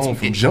turn you on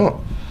from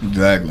jump.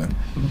 Exactly.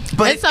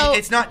 But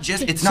it's not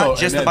just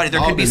the body.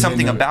 There could be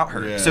something about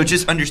her. Yeah. So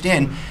just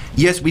understand,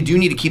 yes, we do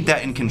need to keep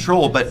that in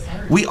control, but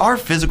we are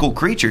physical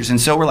creatures.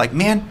 And so we're like,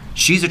 man,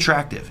 she's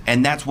attractive.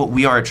 And that's what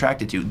we are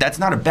attracted to. That's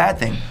not a bad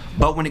thing.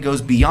 But when it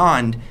goes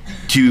beyond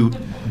to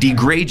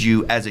degrade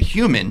you as a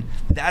human,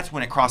 that's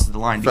when it crosses the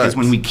line. Because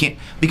when we can't,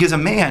 because a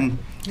man,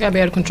 you gotta be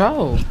able to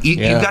control.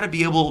 You've got to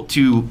be able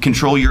to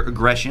control your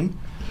aggression.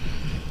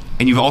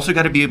 And you've also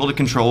got to be able to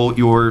control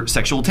your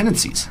sexual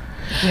tendencies.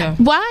 Yeah.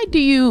 Why do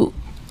you...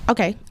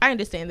 Okay, I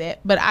understand that.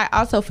 But I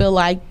also feel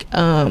like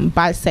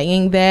by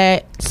saying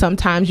that,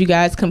 sometimes you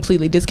guys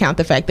completely discount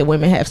the fact that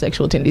women have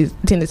sexual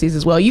tendencies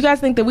as well. You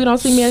guys think that we don't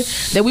see men,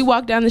 that we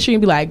walk down the street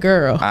and be like,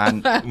 girl.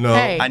 No.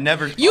 Hey, I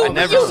never said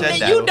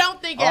that. You don't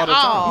think at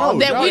all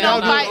that we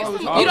don't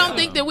fight. You don't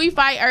think that we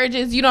fight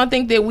urges. You don't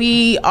think that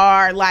we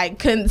are like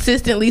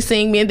consistently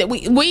seeing men that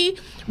we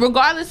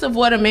regardless of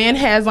what a man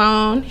has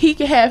on, he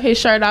can have his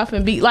shirt off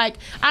and be like,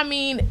 I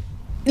mean,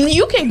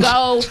 you can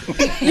go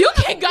through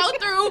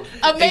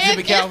a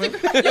man's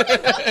Instagram.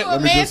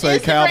 Let me just say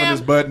Calvin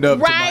is buttoned up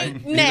right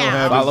tonight.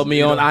 now. Follow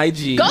me on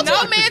IG. Go to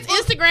a man's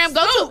Instagram.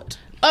 Go to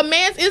a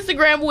man's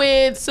Instagram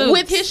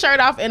with his shirt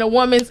off and a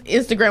woman's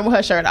Instagram with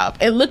her shirt off,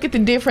 and look at the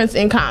difference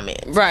in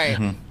comments. Right.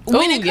 Mm-hmm.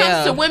 When it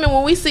comes to women,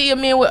 when we see a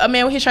man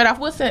with his shirt off,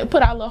 we'll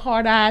put our little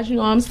hard eyes. You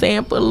know what I'm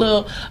saying? Put a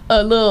little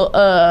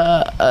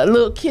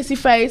kissy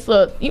face.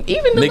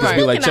 Even the niggas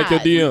be like, check your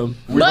DM.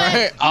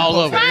 But, all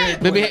over. Right.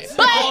 But right. You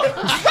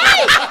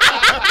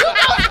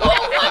know,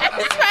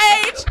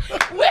 page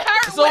with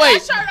her. So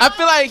wait, I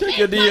feel like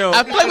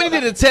we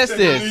need to test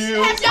this.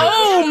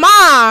 Oh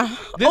my.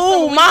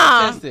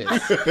 Have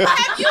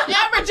you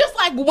ever just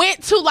like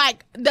went to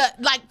like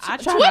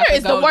Twitter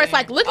is the worst.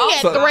 Like looking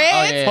at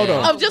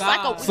threads of just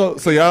like a.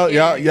 So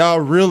y'all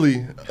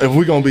really, if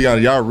we gonna be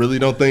honest, y'all really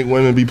don't think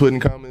women be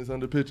putting comments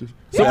under pictures?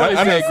 So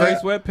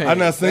I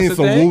not seen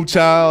some Woo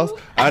Childs.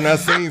 I not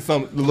seen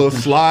some little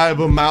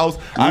sliver mouse.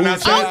 I not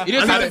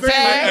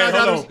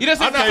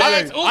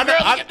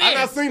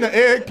seen the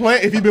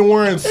eggplant. If you been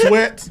wearing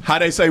sweats, how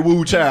they say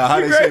Woo Child?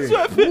 How they say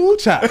it? Woo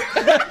Child.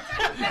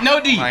 No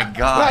D. My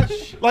gosh.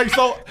 We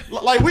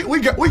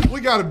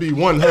gotta be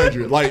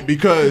 100. Like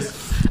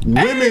because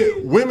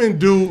women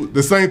do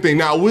the same thing.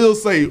 Now I will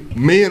say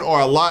men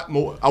are a lot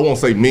more. I won't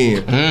say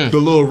men. The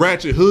little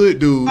ratchet hood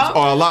dudes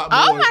are a lot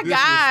more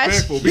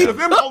disrespectful because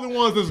they're the only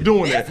ones that's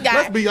doing that.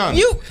 Let's be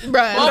honest. That's the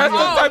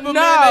type of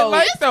man they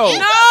like though.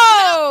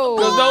 No.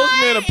 Because those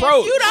men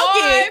approach. You don't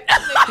get.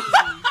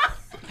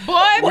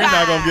 We're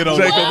not gonna get on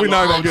Jacob. We're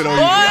not gonna get on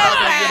you. We're not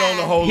gonna get on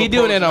the whole He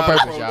doing it on approach,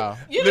 purpose, y'all.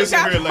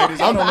 Listen here,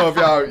 ladies. I don't know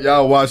if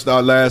y'all watched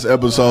our last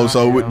episode.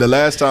 So the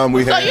last time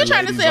we had, So you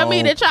trying to tell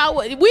me that y'all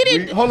we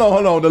didn't? Hold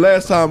on. The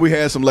last time we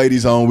had some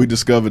ladies on, we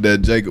discovered that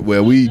Jacob.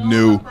 Well, we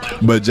knew,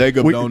 but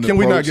Jacob don't. Can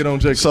we not get on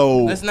Jacob?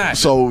 So, Let's not.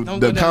 so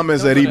the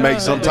comments that he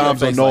makes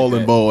sometimes are null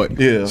and void.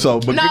 Yeah. So,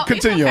 but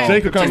continue on.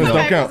 Jacob comments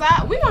don't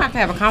count. We don't have to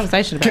have a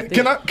conversation about this.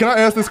 Can I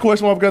ask this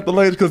question while I've got the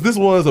ladies? Because this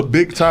was a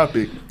big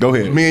topic. Go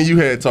ahead. Me and you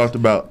had talked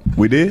about.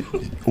 We did.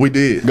 We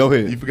did. Go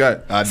ahead. You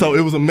forgot. I So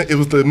it was the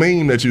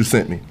meme that you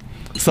sent me.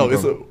 So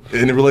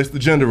and it relates to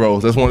gender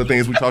roles. That's one of the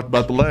things we talked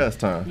about the last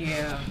time.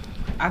 Yeah,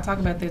 I talk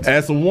about that too.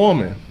 As a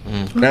woman,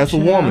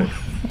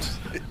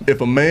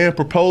 if a man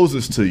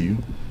proposes to you,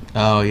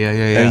 Oh yeah.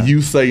 and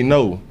you say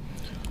no,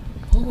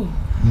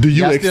 do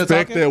you Y'all still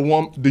expect talking? that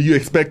woman? Do you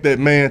expect that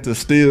man to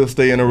still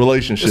stay in a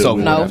relationship? It's over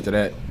with No. you? after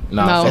that.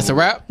 No. Nah, It's a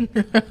wrap.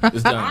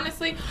 it's done.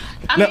 Honestly,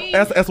 I Now, mean,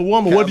 as a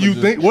woman, what do you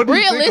think? What do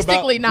you think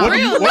Realistically, about? no. What do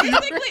you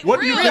think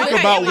Realistically,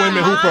 about in my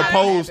women who mind,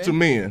 propose to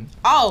men?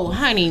 oh,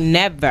 honey,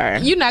 never.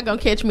 You're not gonna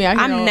catch me out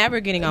here. I'm never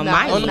getting on No,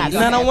 my I'm not knees.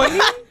 gonna None on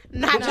women.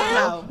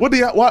 No. What do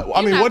y'all?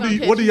 I mean, not what gonna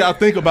do catch y'all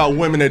think about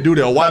women that do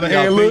that? Why do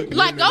y'all think?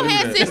 Like, go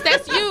ahead, sis.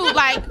 That's you.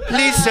 Like,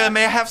 Please, sir,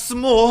 may I have some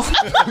more?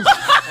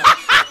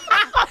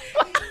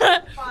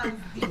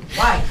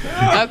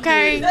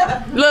 Okay,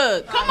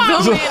 look, come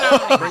on, zoom in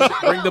on it.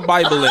 Bring the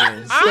Bible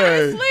in.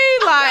 Honestly,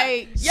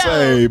 like, yo,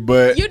 Say,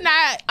 but you're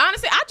not.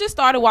 honestly, I just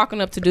started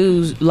walking up to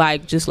dudes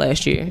like just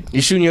last year.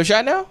 You shooting your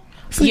shot now?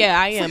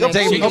 Yeah, I am.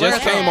 Jacob, She you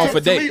just came off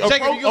a date.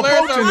 Jacob, you can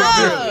learn Approaching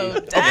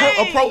something. is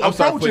different.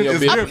 Approaching is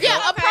different.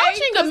 Yeah,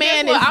 approaching a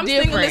man is I'm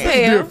single as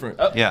different. hell. Different.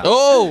 Yeah.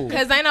 Oh.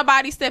 Cause ain't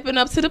nobody stepping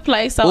up to the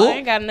plate, so I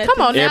ain't got nothing.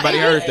 Come on, now. Everybody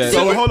heard that.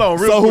 so hold on,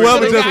 real So quick.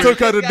 whoever just took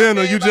her to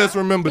dinner, you just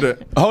remember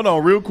that. Hold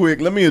on, real quick.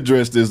 Let me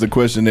address the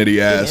question that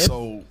he asked.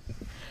 So,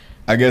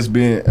 I guess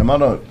am I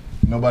not?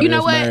 Nobody You know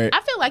else what? married?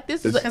 I feel like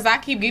this is. Cause I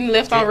keep getting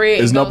left on red.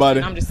 Is and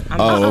nobody? I'm just.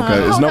 I'm Oh,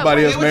 okay. Is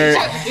nobody else married?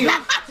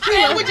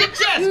 With your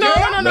chest, No.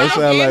 That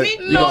sound like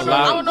No,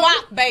 lie? I'm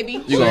blocked,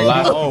 baby. You gonna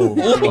lie? Oh,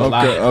 gonna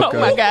lie. okay. Oh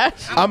my gosh.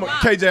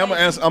 KJ, I'm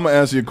gonna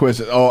answer your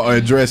question or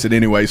address it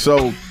anyway.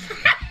 So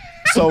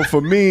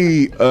for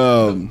me,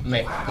 I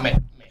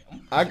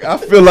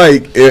feel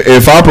like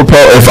if I would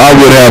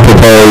have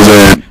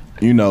proposed,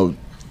 and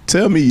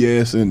tell me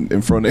yes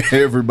in front of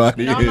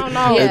everybody, No.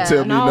 and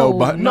tell me no.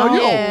 But no, you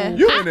don't.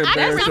 You ain't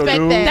embarrassed your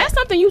dude. That's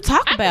something you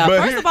talk about.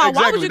 But First of all,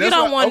 why would you get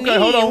on one knee?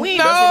 Hold on. and we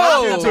That's what I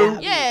was ain't getting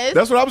to. Yes.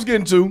 That's what I was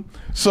getting to.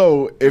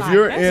 So if Like,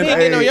 you're that's in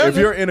it. if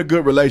you're in a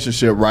good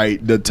relationship, right,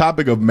 the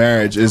topic of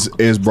marriage is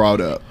brought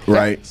up,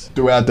 right,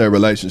 throughout that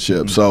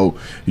relationship. So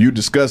you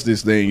discuss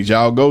these things.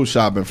 Y'all go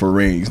shopping for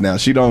rings. Now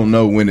she don't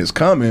know when it's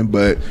coming,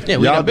 but Yeah,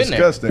 we y'all done been there.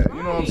 discuss that.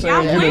 You know what I'm saying?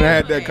 Y'all You done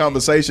had that playing.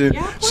 conversation,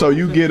 so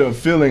you get a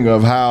feeling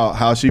of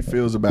how she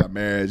feels about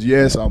marriage.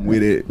 Yes, I'm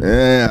with it.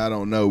 I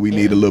don't know. We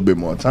need a little bit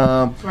more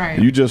time. Right.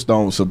 You just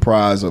don't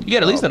surprise You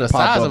got at least the pop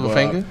size up of a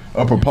finger.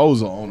 a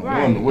proposal on a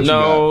woman. What you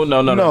No,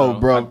 got? no,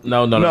 bro.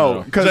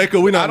 No. Because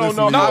Jacob, we not I don't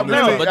know. listening to I you.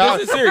 really, No, but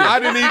this is serious. I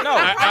didn't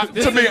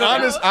even. To be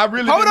honest, I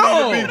really Hold didn't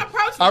on. mean to be.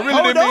 I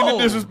really didn't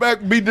mean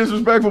to be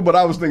disrespectful, but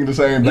I was thinking the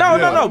same thing. No,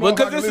 Yeah, no,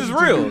 because this is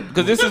real.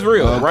 Because this is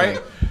real, right?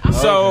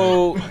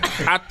 So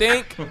I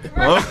think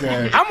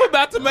Okay. I'm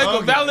about to make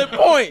a valid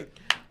point.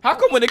 How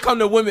come when it come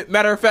to women?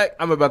 Matter of fact,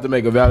 I'm about to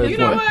make a valid You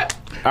point. know what?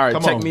 All right,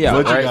 Come check on. me out.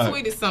 What you Right? got?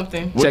 Sweet is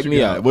something. What Check you me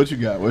got? out. What you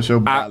got? What's your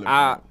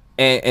valid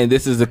And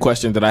this is the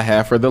question that I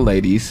have for the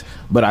ladies,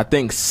 but I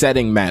think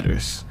setting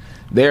matters.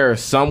 There are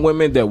some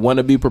women that want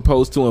to be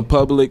proposed to in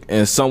public,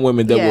 and some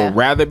women that Yeah. would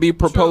rather be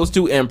proposed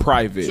to in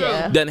private.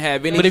 Yeah. Doesn't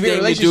have But if your anything to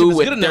relationship do is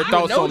with good their enough, you would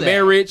thoughts know on that.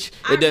 marriage.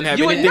 It doesn't have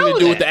You would anything to know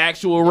do with that. the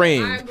actual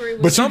ring.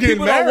 But Some you getting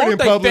people don't married in want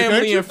their public, ain't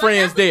family you? and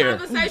friends there.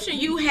 Conversation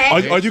you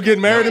had. Are you getting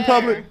married in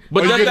public? But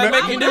Are you does getting that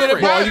make mar- any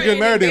difference? Well, are you getting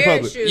married in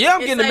public? Yeah, I'm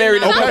getting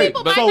married in Some public.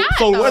 people But might not,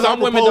 So whether I Some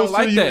women propose don't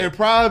like to you that. in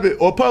private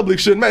or public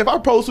shouldn't matter. If I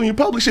propose to you in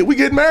public, shit, we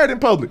get married in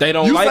public. they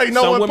don't you like. Say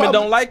no Some in women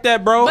public. don't like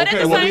that, bro. But at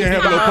Okay, the well, we same ain't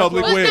having no time,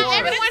 public But wedding. not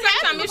everyone has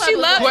If a she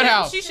loves him,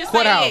 Courthouse. she should say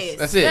Courthouse. yes.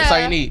 That's it. That's all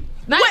you need.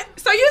 What?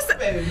 So you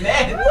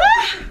said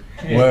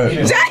What?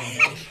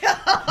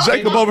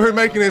 Jacob over here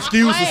making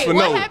excuses Wait, for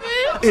what no. happened?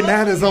 It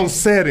matters on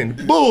setting.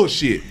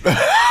 Bullshit.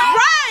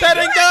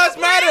 Setting does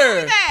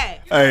matter. that.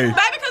 Hey. Baby,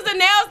 because the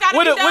nails gotta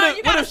What be if, done. what you if,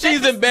 what gotta if she's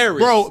set the- embarrassed?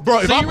 Bro,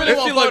 if So I you really if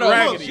want she to look photo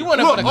raggedy. You want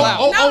to put a clout.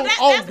 No, that's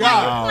why you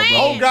God. plan.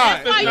 Oh God!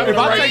 That's why you If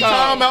I take plan.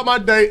 time out my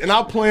day and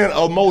I plan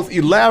a most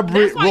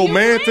elaborate That's why you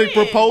romantic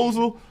plan.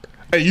 proposal,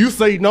 and you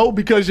say no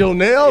because your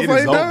nails It ain't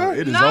is over. done,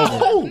 It is No,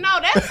 over. no,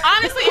 that's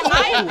honestly in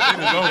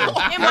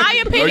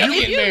my opinion.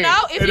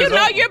 If you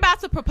know, you're about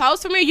to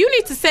propose for me, you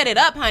need to set it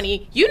up,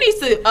 honey. You need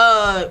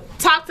to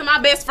talk to my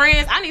best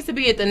friends. I need to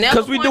be at the nail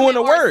 'Cause we doing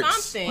the appointment or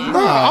works. something. No,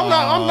 I'm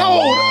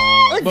no.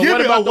 But Give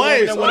what it about the away.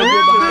 women that wanna do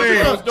it behind She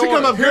closed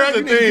come up here Here's and the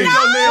you need to thing. get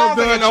your nails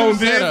done on set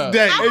this up.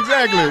 day.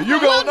 Exactly. You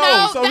gonna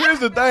know. So here's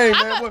the thing,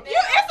 man.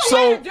 It's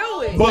So,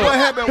 do it. but what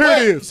happened? Here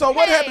it is. So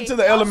what happened to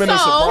the element of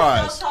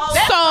surprise?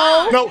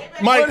 No,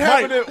 Mike.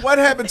 What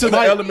happened to the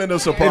element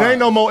of surprise? It ain't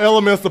no more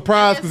element of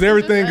surprise because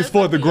everything is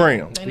for the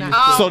gram.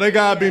 So they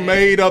gotta be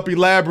made up,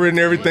 elaborate, and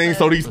everything.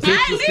 So these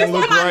pictures can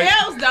look my right.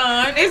 nails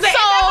done. Is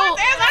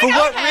that For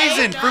what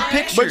reason? For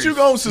pictures. But you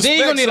gonna suspect Then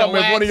you gonna need a something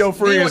if wax. one of your Then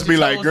you friends want be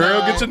your like, toes "Girl,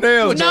 done. get your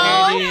nails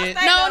done."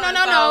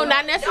 No,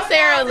 not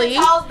necessarily.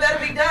 better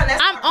be done.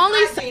 I'm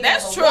only saying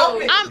That's true.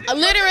 I'm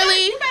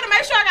literally. You better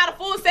make sure I got a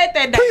full set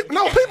that day.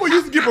 People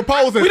used to get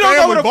proposed in We don't know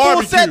family what a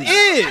full set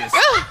barbecues. is.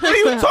 What are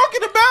you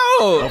talking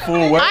about?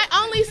 Full what?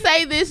 I only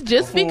say this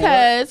just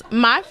because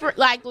my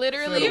like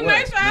literally You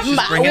make sure I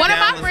Just bring it one of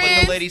down. my Let's let the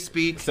friends. lady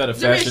speak. Instead of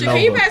Jamisha, Fashion can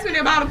you Nova. pass me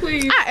that bottle,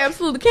 please? I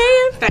absolutely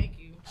can. Thank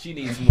you. She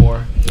needs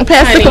more.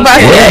 Pass the Go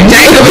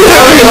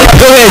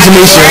ahead,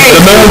 Jamisha.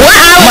 What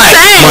I was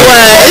saying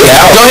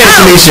was, Go ahead,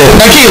 Tanisha.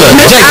 Nakila.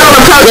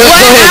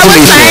 what I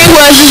was saying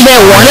was is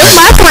that one of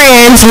my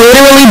friends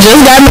literally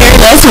just got married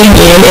last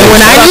weekend, and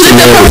when I knew that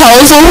the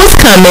proposal was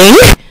coming,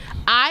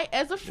 I,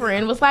 as a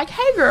friend, was like,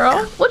 "Hey,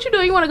 girl, what you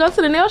doing? You want to go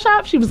to the nail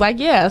shop?" She was like,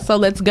 "Yeah, so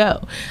let's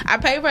go." I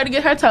paid for her to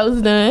get her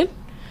toes done.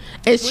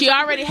 And she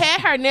already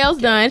had her nails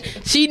done.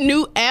 She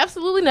knew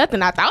absolutely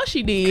nothing. I thought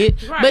she did,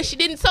 but she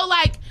didn't. So,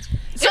 like,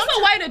 It's a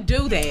way to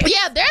do that.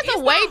 yeah, there's a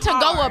way to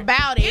go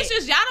about it. It's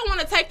just y'all don't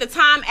want to take the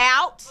time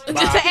out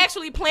just to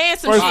actually plan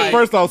some shit.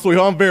 First off,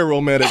 sweetheart, I'm very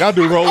romantic. I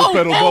do rose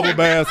petal, bubble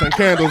baths, and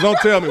candles. Don't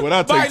tell me what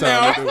I take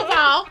time to do.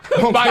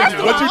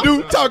 What you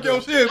do? Talk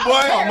your shit, boy.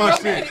 Talk my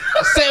shit.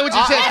 Say it with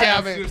your chest,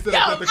 Calvin. Just sit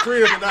up at the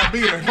crib and not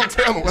be there. Don't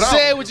tell me what I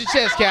Say it with your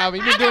chest,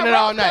 Calvin. You've been doing it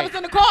all I night. was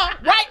in the car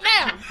right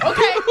now.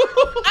 Okay,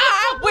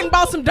 I went and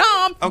bought some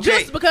Dom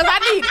just because I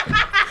need it.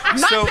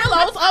 My So-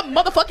 pillows are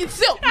motherfucking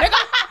silk,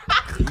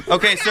 nigga.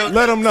 Okay, so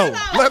Let them know.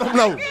 Let them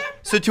know.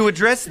 so to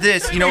address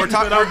this, you know, we're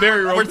talking.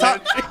 We're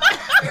talking.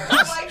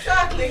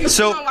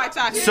 So, White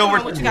chocolate. so Come on,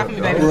 we're what you got for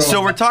me, baby?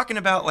 so we're talking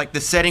about like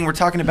the setting. We're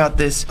talking about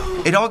this.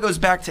 It all goes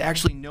back to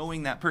actually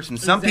knowing that person.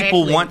 Some people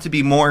Exactly. want to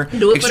be more Do it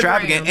for the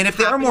extravagant, gram. and if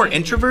they are more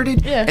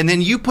introverted, Yeah. and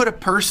then you put a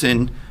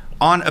person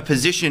on a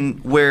position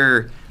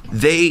where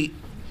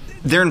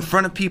they're in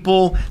front of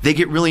people, they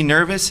get really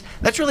nervous.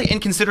 That's really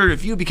inconsiderate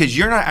of you because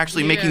you're not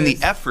actually making the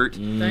effort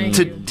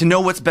to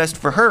know what's best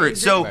for her.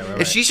 So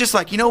if she's just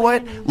like, you know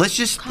what, let's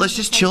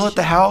just chill at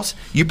the house.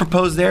 You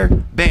propose there,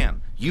 bam.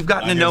 You've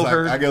gotten to know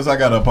her. I guess I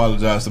gotta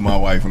apologize to my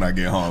wife when I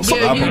get home.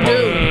 Yeah,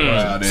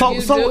 you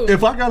do. So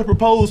if I gotta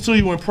propose to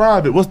you in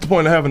private, what's the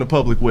point of having a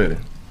public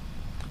wedding?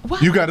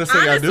 You gotta say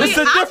I do. Honestly, It's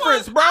a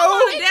difference, bro. I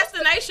want a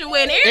destination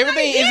wedding.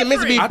 Everything isn't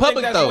meant to be I think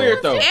public that's though.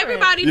 weird though.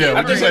 Everybody Yeah,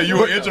 different. but you say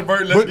you an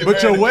introvert. Let's get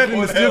But your married wedding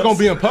is before still else. gonna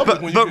be in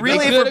public. when you But get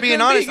really, there. if we're being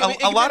honest,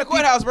 a lot of people,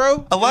 courthouse,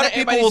 bro. a lot of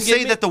people will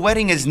say that the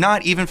wedding is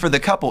not even for the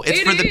couple. It's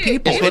It for the is.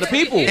 people. It's for the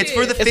people. It's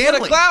for the It's family.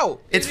 for the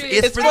clout. It's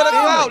It's for for the the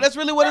clout. family. That's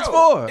really what it's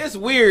for. It's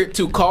weird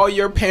to call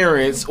your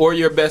parents or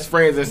your best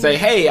friends and say,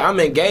 "Hey, I'm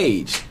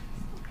engaged."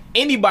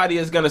 Anybody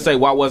is gonna say,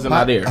 "Why wasn't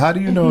I there?" How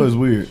do you know it's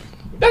weird?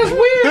 That's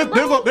weird.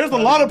 There's a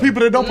lot of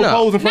people that don't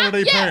propose in front of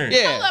their parents.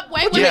 Yeah. Hold up,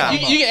 wait, Yeah.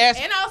 wait. You can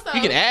ask. And also,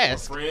 You can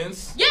ask.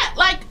 Friends. yeah,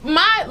 like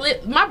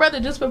my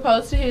brother just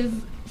proposed to his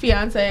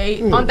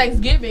fiance on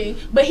Thanksgiving,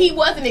 but he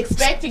wasn't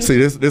expecting. See,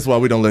 this is why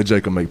we don't let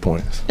Jacob make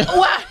points.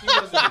 Why?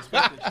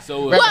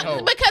 So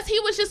Well, because he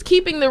was just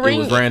keeping the it ring.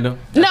 was random.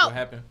 That's No. what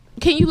happened.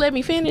 Can you let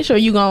me finish, or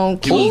you gonna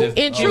keep just-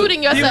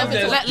 intruding yourself was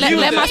into? just-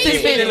 Let my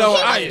sis finish.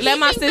 Let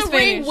my Keeping sis the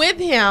ring finish. with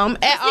him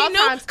at all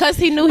times Because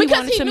he knew he because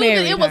wanted he to knew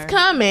marry that it was her.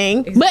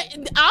 coming. But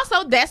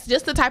also, that's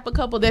just the type of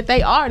couple that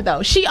they are,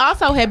 though. She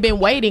also had been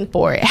waiting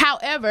for it.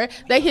 However,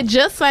 they had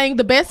just sang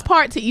the best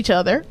part to each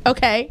other.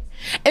 Okay,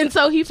 and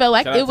so he felt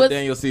like Shout out it to was.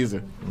 Daniel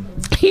Caesar.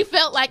 He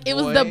felt like it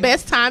was the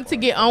best time to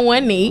get on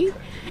one knee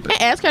and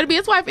ask her to be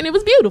his wife, and it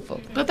was beautiful.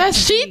 But that's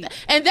She deep.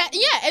 and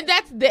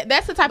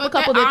that's the type of But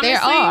couple that they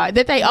honestly, are.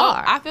 That they well,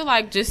 are. I feel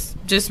like just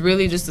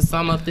to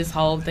sum up this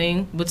whole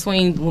thing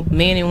between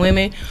men and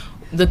women,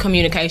 the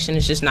communication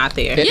is just not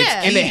there.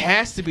 Yeah. And it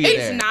has to be It's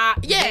there.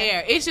 not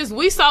there. It's just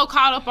we so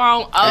caught up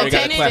on They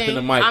gotta clap in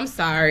the mic. I'm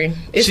sorry.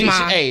 It's She, my.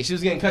 hey, she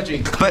was getting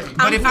country. But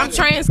if I'm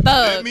trans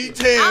thug. Let me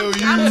tell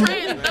you. I'm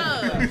trans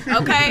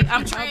thug. Okay,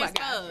 I'm trans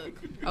thug.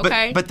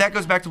 Okay. But that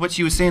goes back to what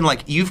she was saying.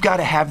 Like, you've got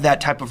to have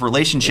that type of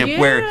relationship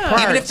where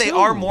even if they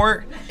are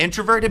more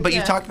introverted, but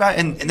you talked about,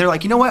 and they're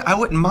like, you know what, I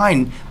wouldn't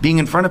mind being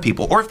in front of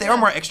people. Or if they are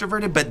more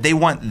extroverted, but they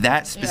want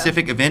that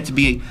specific event to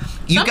be,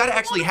 you got to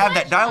actually have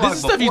that dialogue. This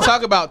is stuff you before.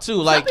 talk about too,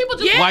 like people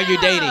just- while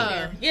you're dating.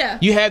 Yeah.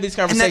 You have these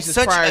And that's conversations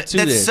such prior to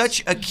this.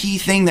 such a key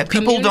thing that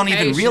people don't even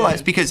Communication.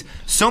 realize, because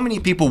so many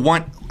people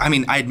want. I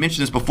mean, I had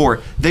mentioned this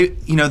before.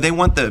 They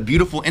want the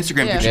beautiful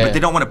Instagram picture, Yeah. but they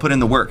don't want to put in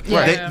the work.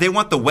 Yeah. They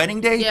want the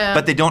wedding day, Yeah.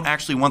 but they don't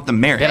actually actually want them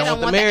married. They don't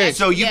want the marriage.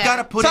 So you've got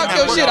to put Talk in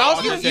your that shit, work.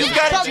 Austin. You've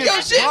got Talk to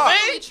your shit, man.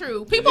 Really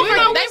true. People they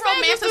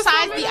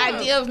romanticize the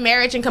idea of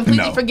marriage and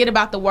completely forget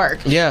about the work.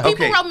 Yeah.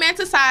 People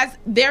romanticize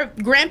their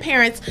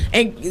grandparents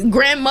and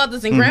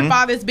grandmothers and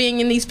grandfathers being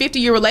in these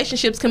 50-year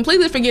relationships,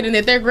 completely forgetting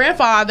that their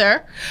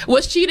grandfather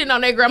was cheating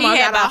on their grandma. He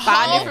had got a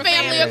whole different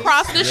family families.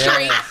 across the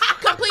street.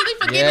 Completely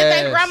forgetting that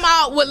their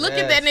grandma would look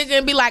at that nigga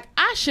and be like,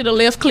 I should have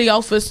left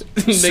Cleophas in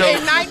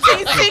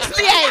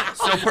 1968.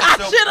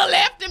 I should have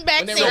left him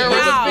back there.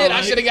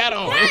 I should have got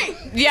on.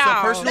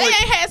 Yeah. So they ain't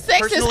had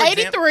sex since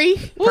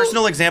 83.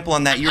 Personal example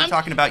on that. You were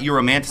talking about you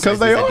romanticizing. Because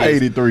they are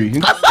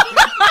 83.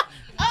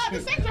 The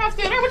sex drive's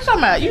still there. What you talking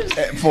about? You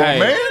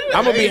Man,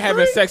 I'm gonna be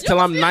having sex till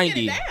I'm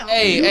 90.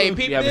 Hey, Be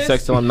people. having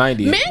sex till I'm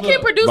 90. men can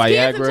produce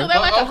kids until they're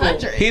like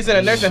 100. He's in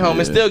a nursing home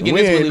and still getting we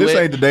his ain't, willy this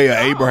wet. ain't the day of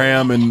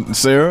Abraham and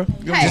Sarah.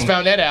 Just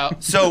found that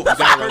out. So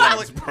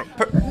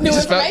New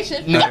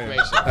information. New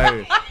information.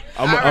 Hey,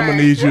 I'm gonna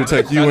need you to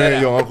take you and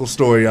your uncle's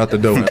story out the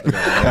door.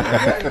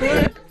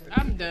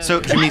 I'm done. So,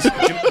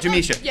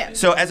 Jamisha, Yeah.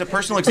 so as a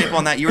personal example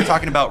on that, you were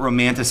talking about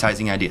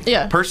romanticizing ideas.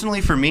 Yeah.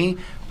 Personally, for me,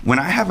 when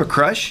I have a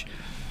crush,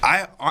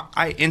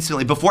 I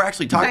instantly, before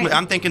actually talking with,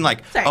 I'm thinking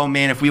like, oh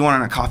man, if we went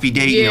on a coffee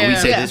date, you know, we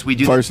say this, we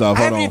do First this. off,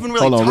 I hold haven't on. even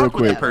really Hold on real talked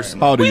with quick. that person.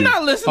 How old are We you?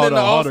 not listening to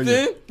How old are you?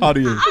 Austin. How old are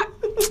you?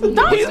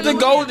 He's the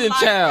golden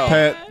child.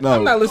 Pat, no.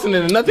 I'm not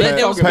listening to nothing. Pat,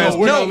 you're talking Pat, about.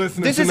 we're No, not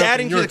listening this to is nothing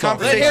adding to you're the talking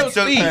conversation. about.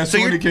 So, Pat, so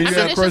you're, Sweeney, can you I mean,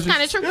 have it's just crushes?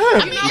 kind of true. Yeah,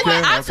 I mean, you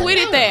can. I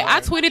tweeted that.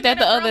 I tweeted that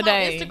the other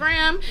day.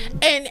 Instagram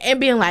and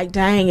being like,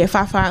 dang, if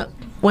I find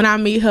when I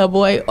meet her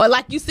boy, or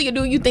like you see a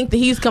dude, you think that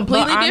he's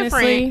completely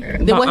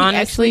different than what he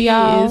actually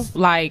y'all, is.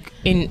 like,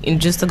 and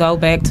just to go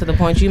back to the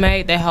point you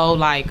made, that whole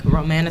like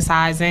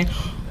romanticizing.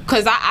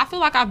 Cause I feel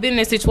like I've been in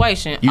this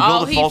situation. You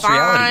build a false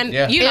reality.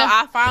 Yeah. You know,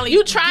 I finally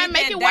You try get and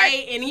make that it work.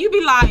 date, and you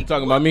be like,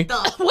 Talking about me?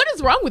 What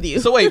is wrong with you?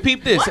 So wait,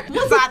 peep this. what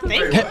was I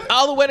thinking?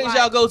 All the weddings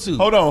y'all go to.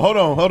 Hold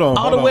on.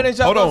 All the weddings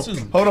y'all go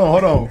to. Hold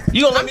on.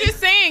 You gonna let I'm me? just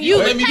saying, you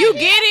get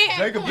it.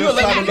 Jacob just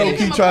tried to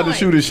low-key try to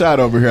shoot his shot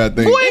over here, I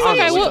think.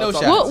 Okay,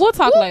 we'll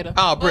talk later.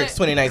 Oh, Bricks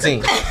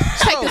 2019.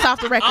 Take this off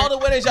the record. All the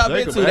weddings y'all been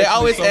Jacob to, they actually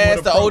always somewhat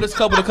ask the opposed. oldest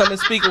couple to come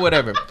and speak or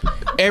whatever.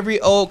 Every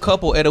old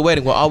couple at a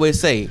wedding will always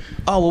say,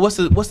 "Oh, well,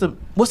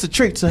 what's the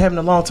trick to having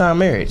a long time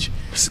marriage?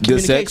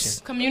 Good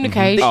sex.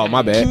 Communication. Oh,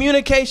 my bad.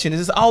 Communication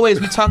is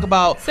always we talk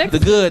about Sex the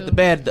is good, good. the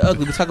bad, the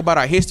ugly. We talk about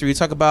our history. We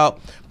talk about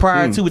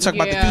prior to. We talk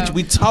about the Yeah. future.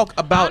 We talk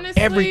about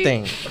Honestly,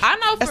 everything. I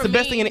know. That's for the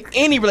best me, thing in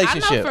any I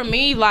relationship. know for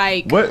me,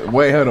 like What?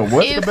 Wait, hold on.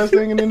 What's the best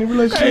thing in any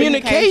relationship?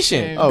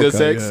 Communication. Okay, Good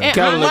sex. yeah.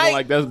 Kind of And looking Mike-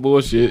 like that's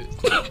bullshit.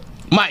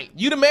 Mike,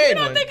 you the married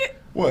one.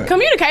 What?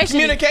 communication.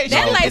 Communication.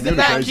 That lays the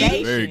Communication is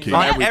foundation. very key.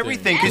 On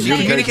everything, because you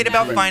communicate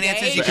about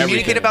finances, you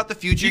communicate about the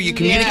future, you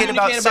communicate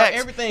about communicate about sex.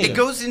 everything. It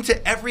goes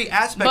into every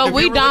aspect But of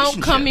we your don't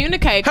relationship.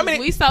 communicate How because many-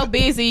 we so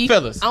busy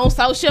Fellas, on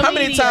social How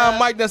media. many times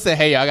Mike done said,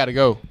 "Hey, I gotta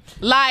go"?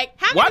 Like,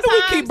 how Why many do we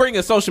times? keep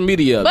bringing social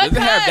media up? Does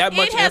it have that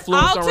much it has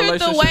influence on altered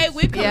relationships? the way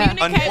we communicate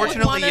with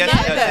Unfortunately, one yes, it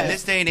another. does. In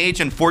this day and age,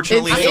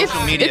 unfortunately,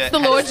 social media. It's the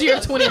Lord's year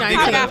of Talk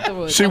 2019.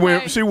 afterwards. She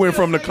went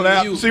from the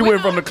clap. She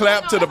went from the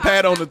clap to the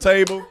pat on the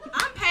table.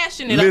 I'm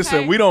passionate. Listen,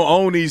 okay? we don't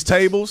own these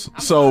tables,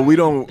 so we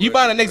don't. You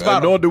buying the next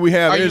bottle? Nor do we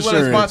have Are you willing to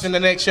insurance. sponsor the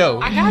next show?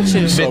 I got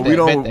you. So Bet we that,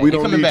 don't. bet We that.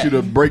 don't You coming need you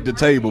to break the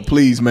table,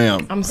 please,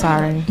 ma'am. I'm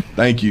sorry.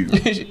 Thank you.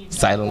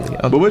 Silently.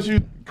 But what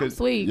you? 'cause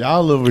Sweet.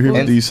 Y'all over here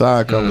with these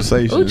side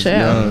conversations. Ooh,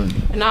 child.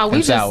 No, we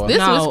And just sour. This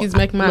no, whiskey's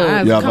making my look,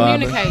 eyes. Y'all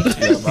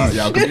communication.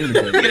 Y'all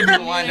communicate.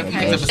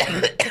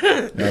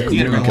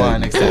 You gotta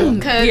rewind next time.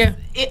 Because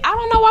I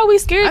don't know why we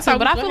scared to, thought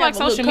but we I was feel gonna like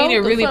have a social little media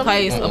coke or really something.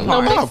 plays a No,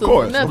 part. Of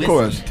course, of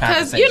course.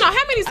 Because you know how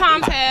many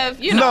times have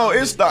you know? No,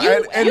 it's the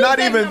and not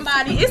met even.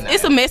 somebody,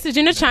 it's a message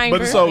in the chamber.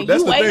 But so and that's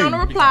you the waiting thing. on a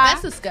reply.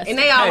 That's disgusting. And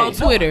they all on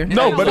Twitter.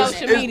 No, They but on it's,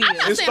 social media.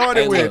 it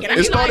started with taking it.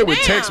 it started with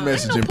Like, text damn,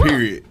 messaging.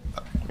 Period.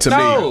 To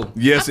No.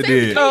 me, yes, it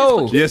did.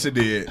 No. Yes, it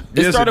did. It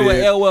Yes, started with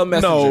did. AOL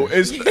Messenger. No,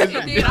 it's Dude,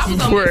 I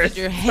was on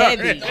Messenger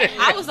heavy.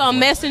 I was on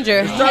Messenger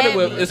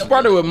It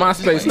started with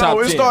MySpace top no,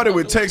 it 10. started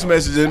with text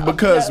messaging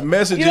because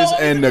messages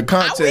and the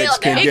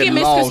context can It get get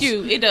lost.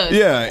 misconstrued. It does.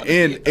 Yeah,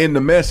 in the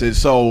message.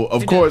 So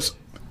of course,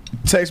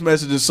 text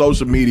messages,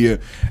 social media,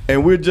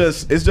 and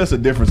it's just a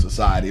different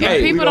society. Yeah, Like,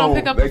 people we don't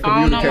pick up the they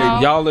phone no communicate.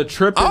 more. Y'all are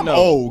tripping. I'm though.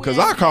 old because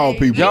I call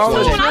people. Y'all so-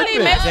 are When I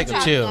leave messages,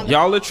 Jacob, chill.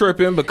 Y'all are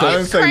tripping I didn't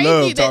because say Crazy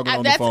love that talking on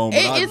the that's phone. but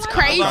I- it's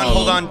crazy.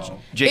 Hold on,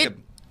 Jacob.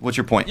 What's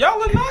your point?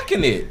 y'all are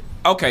knocking it.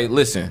 Okay,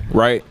 listen,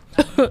 right?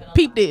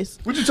 Peep this.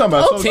 What you talking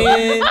about?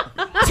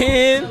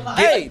 10.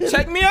 Hey,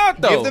 check me out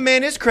though. Give the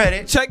man his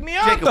credit. Check me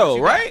out Jacob, what though,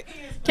 you got? right?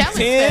 Calvin's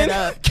 10. fed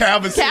up.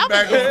 Calvin sit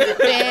back over there.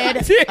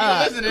 Calvin's fed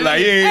up. Like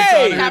he ain't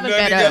Hey, trying to Calvin get nothing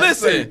fed up. together.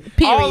 Listen,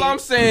 Period. all I'm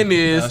saying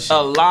is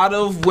a lot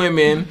of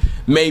women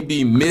may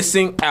be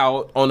missing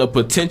out on a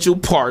potential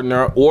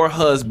partner or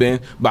husband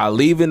by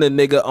leaving the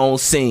nigga on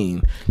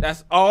scene.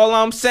 That's all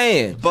I'm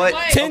saying. But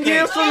 10 okay,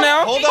 years from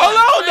now, hold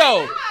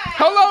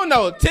hold on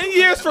though. 10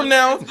 years from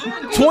now,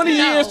 20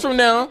 years from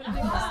now,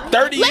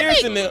 30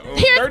 years me- in the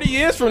here- 30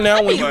 years from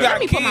now when you let got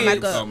me put my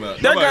mic kids, up.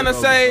 they're gonna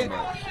say,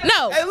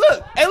 No. hey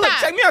look, Stop.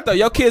 check me out though.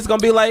 Your kid's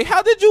gonna be like,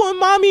 how did you and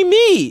mommy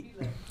meet?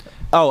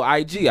 Oh,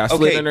 IG. I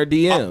slid in her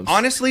DMs.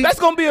 Honestly, that's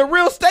gonna be a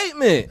real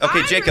statement.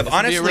 Okay, Jacob.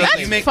 Honestly,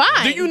 that's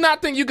fine. Do you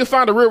not think you can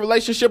find a real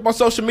relationship on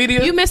social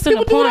media? You missing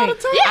the point.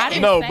 Yeah.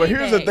 No, but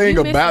here's the thing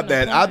about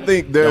that. I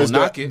think there's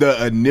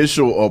the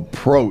initial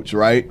approach,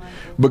 right?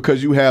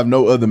 Because you have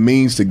no other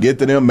means to get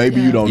to them.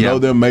 Maybe you don't know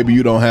them. Maybe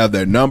you don't have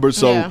their number.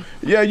 So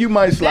you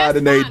might slide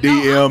in their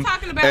DM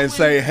and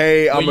say,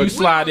 "Hey, I'm gonna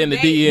slide in the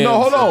DM."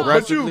 No, hold on.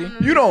 But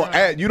you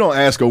don't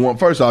ask a woman.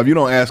 First off, you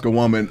don't ask a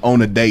woman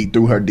on a date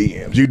through her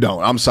DMs. You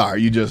don't. I'm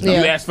sorry. You just don't.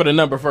 You ask for the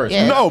number first.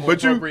 Yeah. No,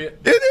 but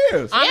it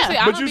is. Honestly,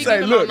 but you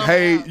say, "Look,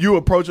 hey," you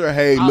approach her.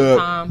 "Hey, look,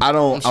 I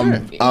don't.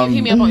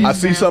 I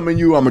see something in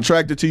you. I'm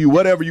attracted to you.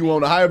 Whatever you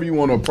want. However you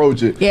want to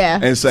approach it. Yeah.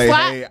 And say,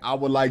 "Hey, I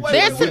would like to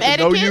get to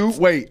know you."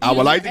 Wait, I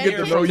would like to get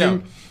to know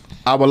you.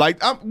 I would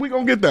like. We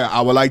gonna get there.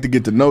 I would like to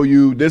get to know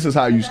you. This is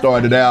how you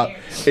started out.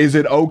 Is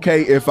it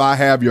okay if I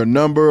have your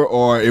number,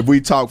 or if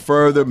we talk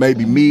further,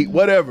 maybe meet,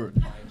 whatever?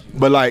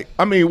 But like,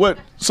 I mean, what?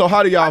 So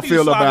how do y'all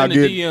feel about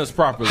getting?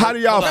 How do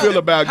y'all feel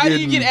about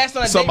getting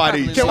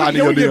somebody?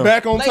 Can we get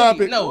back on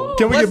topic? No.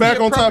 Can we get back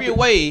on topic?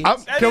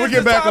 Can we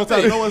get back on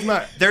topic? No, it's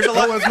not. There's a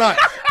lot. No, it's not.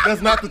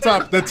 That's not the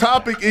topic. The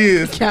topic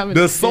is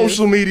does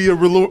social media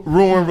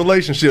ruin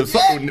relationships? So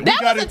we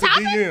got into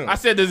DMs. I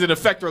said, does it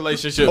affect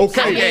relationships?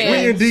 Okay,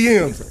 we in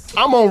DMs.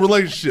 I'm on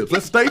relationships.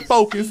 Let's stay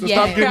focused and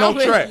stop getting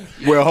off track.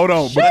 Well, hold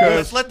on, because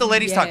let's let the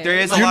ladies talk. There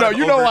is a lot.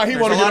 You know why he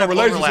want to get on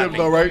relationships,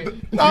 though, right?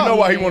 You know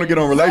why he want to get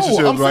on relationships,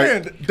 I'm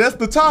right? saying that's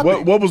the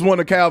topic. What was one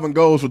of Calvin's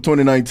goals for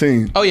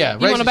 2019? Oh yeah, you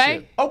want to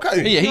bang?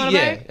 Okay.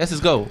 Yeah, that's his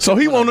goal. So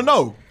he want to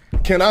know.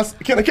 Can I say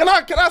Hey, on you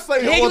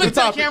the look to the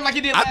topic? camera like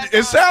you did last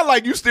It sounds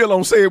like you still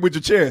don't say it with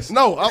your chest.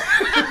 No,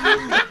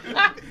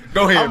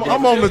 Go ahead.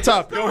 I'm on the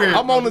topic. Go ahead.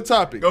 I'm on the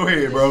topic. Go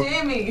ahead, bro.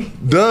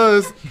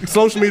 Does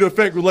social media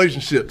affect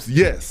relationships?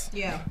 Yes.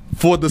 Yeah.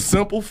 For the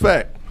simple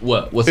fact,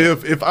 What's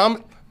if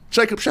I'm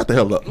Jacob, shut the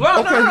hell up.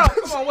 No, no,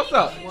 come on, what's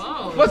up?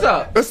 What's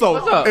up? So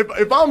What's up?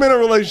 if I'm in a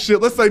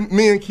relationship, let's say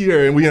me and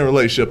Kiera and we in a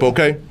relationship,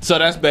 okay? So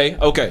that's Bay.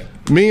 Okay.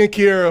 Me and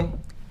Kiera,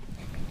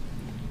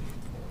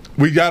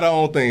 we got our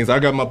own things. I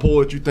got my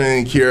poetry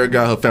thing. Kiera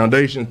got her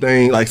foundation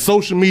thing. Like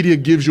social media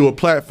gives you a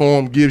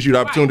platform, gives you the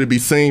opportunity to be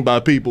seen by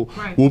people.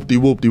 Right.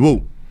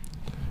 Whoop-de-whoop-de-whoop.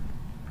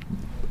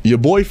 Your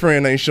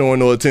boyfriend ain't showing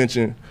no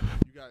attention.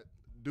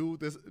 You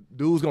got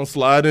dude's gonna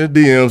slide in the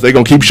DMs. They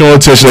gonna keep showing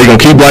attention. They gonna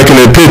keep liking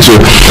their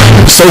picture.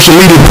 Social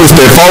media puts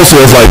that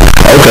falsehood. It's like,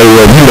 okay,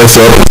 well, you mess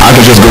up. I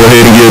can just go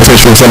ahead and get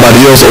attention from somebody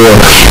else,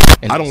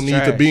 or I don't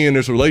need to be in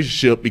this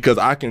relationship because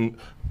I can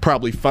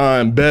probably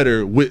find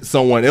better with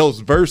someone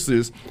else.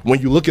 Versus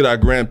when you look at our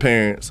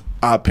grandparents,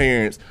 our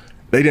parents,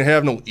 they didn't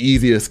have no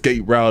easy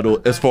escape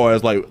route as far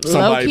as like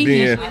somebody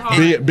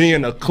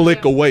being a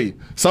click away.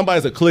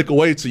 Somebody's a click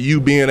away to you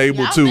being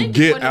able to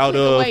get out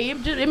of. I'm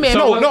saying it might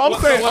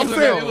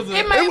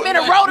have been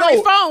a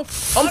rotary phone.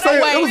 I'm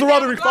saying it was a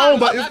rotary phone,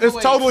 but it's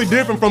totally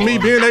different from me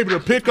being able to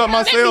pick up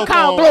my cell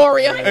phone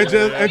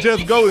and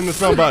just go into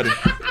somebody.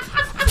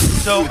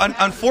 So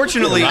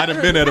unfortunately, I'd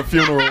have been at a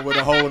funeral with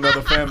a whole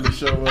another family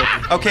show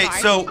up. Okay,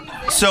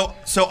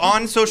 so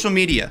on social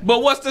media.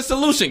 But what's the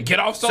solution? Get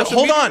off social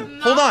media.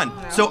 Hold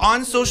on. So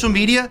on social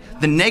media,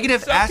 the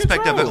negative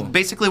aspect of it,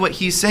 basically what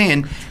he's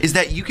saying, is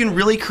that you can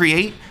really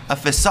create a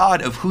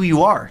facade of who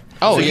you are.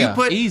 Oh, so yeah. you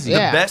put Easy. the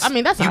best. I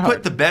mean, that's you not put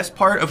hard. the best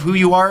part of who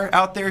you are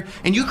out there,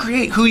 and you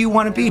create who you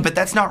want to be. But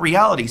that's not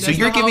reality. So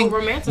you're giving.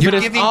 But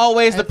it's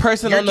always the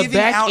person on the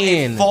back out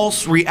end. a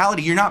false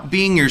reality. You're not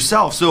being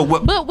yourself. So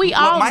what? But we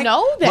all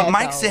know that, What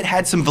Mike though. said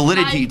had some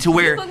validity to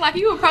where. You look like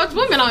you approach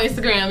women on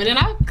Instagram, and then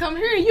I come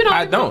here and you don't. I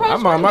even don't. approach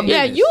I'm on my women.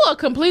 Yeah, you are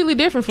completely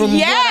different from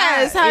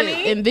Yes, what I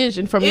honey.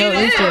 envisioned from your It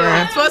is.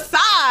 Instagram.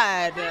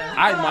 Facade.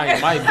 I mind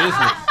my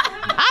business.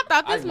 I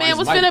thought this man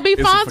was finna be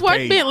It's a Farnsworth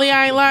facade. Bentley.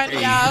 I ain't lying to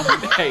y'all.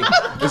 Hey,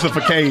 It's a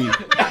facade.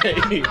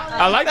 hey,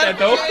 I like that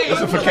though.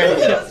 It's a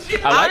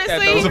facade. I like that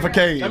Honestly, though. It's a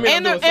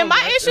facade. And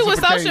my issue with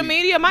It's a social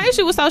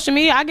facade.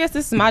 media, I guess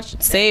this is my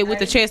say it with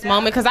the chest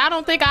moment, because I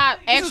don't think I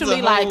actually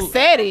a like whole-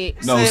 said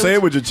it. No, say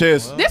it with your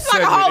chest. This is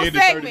like a whole Ended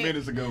 30 segment.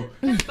 minutes ago.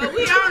 But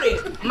we on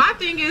it. My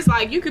thing is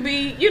like you could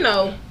be,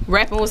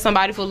 rapping with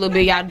somebody for a little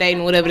bit, y'all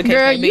dating, whatever the case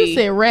Girl, may be. you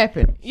said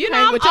rapping. You know,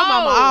 Hang I'm with your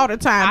mama old. all the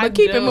time, I but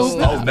keep it do.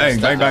 moving. Oh, dang.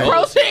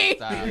 Proceed.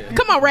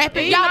 Come on,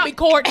 rapping. Y'all be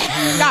courting.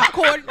 Y'all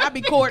courting. I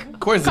be courting.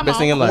 Court's the best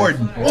thing in life.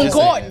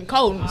 Courting.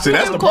 See,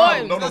 that's the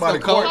problem. Don't nobody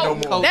court no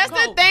Court. more. That's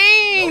the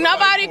thing.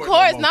 Nobody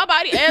courts.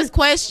 Nobody asks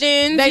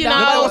questions. They you don't.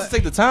 Nobody know. wants to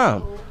take the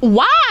time.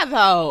 Why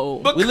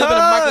though? We live in a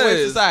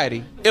microwave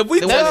society. If we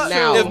They want tell, it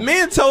now. if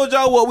men told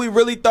y'all what we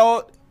really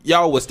thought,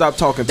 y'all would stop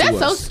talking to That's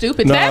so us.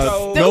 stupid. Nah, That's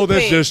no, stupid.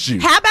 that's just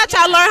you. How about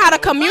y'all learn how to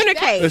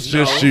communicate? That's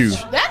just you.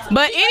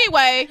 But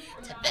anyway,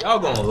 Y'all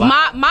gonna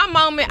lie. my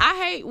moment, I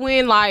hate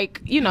when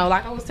like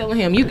I was telling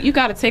him, you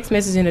got a text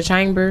message in the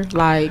chamber,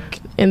 like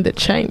in the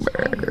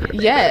chamber.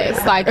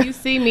 yes, like you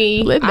see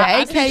me. Live the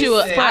I AK sent you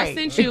a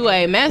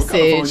straight. message.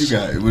 What phone you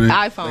got? What they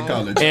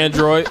call iPhone. it?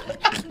 Android.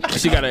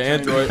 She got an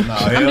Android.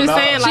 I'm just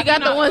saying, like,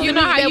 got the ones you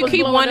know how that you was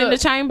keep blowing one in up. the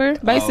chamber,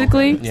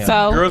 basically. Yeah.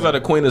 So Girls are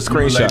the queen of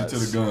Related screenshots. to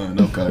the gun.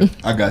 Okay,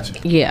 I got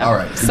you. yeah. All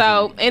right.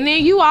 So and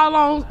then you all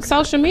on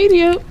social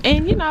media,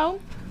 and you know,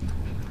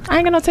 I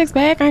ain't got no text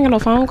back. I ain't got no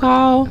phone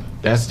call.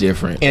 That's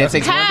different. And it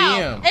takes How?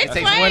 one DM. It takes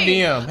Explain. one DM.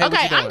 Hey, what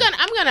Okay, you doing?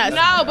 I'm gonna.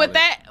 No, but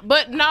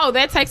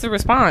that takes a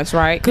response,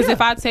 right? Because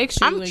if I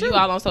text you and true. you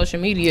all on social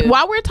media,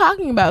 While we're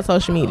talking about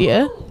social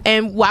media,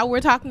 and while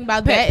we're talking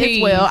about Pet that as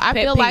peeve, well, I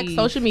pet feel like peeve.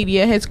 social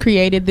media has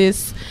created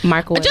this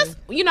microwave. just,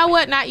 you know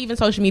what, not even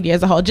social media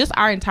as a whole, just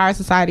our entire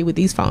society with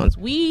these phones.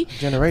 We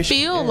Generation,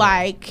 feel yeah.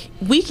 like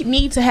we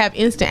need to have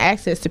instant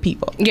access to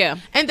people. Yeah.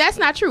 And that's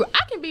not true. I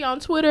can be on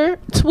Twitter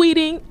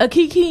tweeting,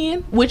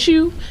 kikiing with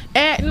you,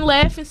 adding,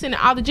 laughing, sending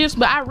all the gifs,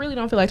 but I really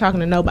don't feel like talking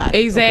to nobody.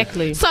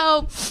 Exactly.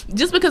 So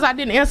just because I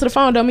didn't answer the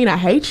phone don't mean I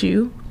hate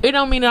you. It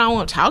don't mean that I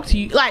won't talk to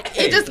you. Like,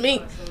 it just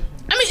means,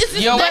 I mean, it's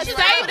just, Yo, that's But just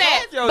say how it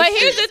that. is. your But shit.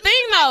 here's the thing,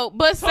 though.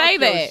 But say your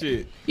that.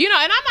 shit. You know,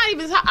 and I'm not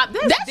even.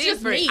 That's just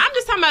different. me. I'm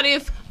just talking about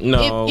if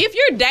No. if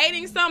you're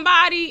dating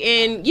somebody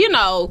and you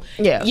know,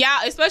 Yeah.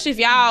 y'all, especially if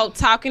y'all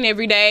talking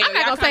every day. I'm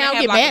not y'all gonna say I kinda don't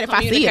have, get like, mad a if I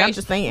see it. I'm communication.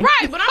 just saying.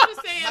 Right, but I'm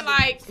just saying,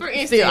 like, for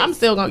instance, I'm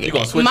still gonna You get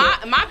gonna mad. switch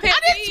up? my pet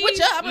I didn't peeve,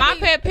 switch up. I my mean,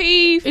 pet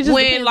peeve it just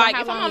when depends on like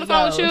how if I'm long on the it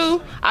phone with goes.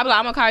 you, I'm like,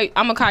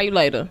 I'm gonna call you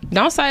later.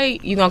 Don't say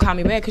you gonna call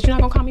me back because you're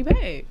not gonna call me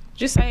back.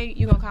 Just say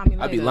you gonna call me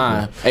later. I be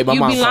lying. Hey, my You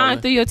mom be lying calling.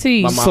 through your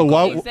teeth. My mom So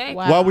why Exactly.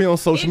 why we on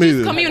social It's just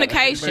media?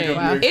 communication.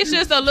 Wow. It's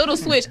just a little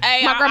switch.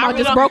 Hey, My grandma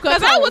just broke up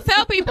because I her. would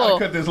tell people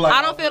Cut this light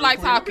I don't off feel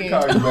like real quick. talking.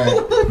 Let me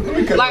call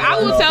you back. Like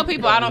I would tell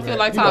people I don't feel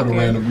like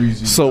talking.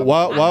 So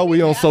why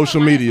we on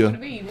social media?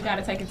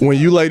 When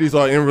you ladies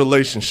are in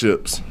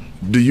relationships,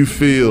 do you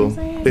feel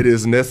it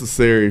is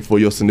necessary for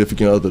your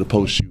significant other to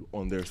post you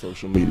on their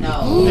social media?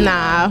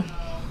 Nah.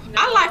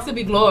 I like to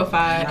be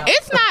glorified.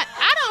 It's not,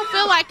 I don't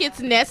feel like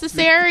it's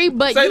necessary,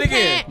 but Say you it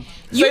again. can't.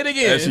 Say it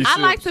again. I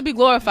like to be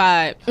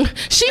glorified.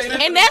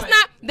 And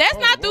that's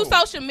not through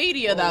social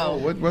media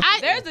though.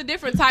 There's a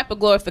different type of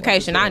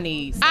glorification I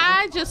need.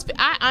 I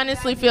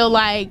honestly feel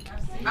like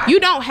you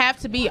don't have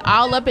to be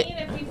all up in.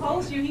 If he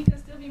posts you, he could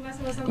still be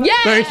messing with somebody.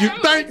 Yeah.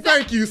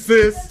 Thank you,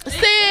 sis.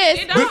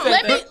 Sis,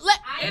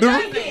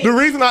 The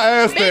reason I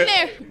asked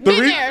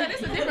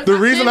the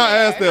reason I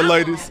asked that,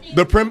 ladies,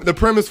 the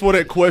premise for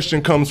that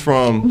question comes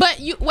from. But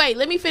you wait.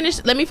 Let me finish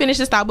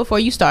this thought before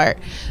you start.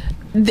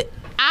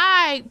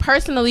 I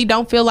personally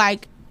don't feel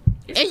like,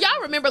 and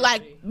y'all remember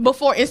like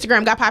before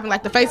Instagram got popping,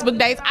 like the Facebook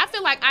days. I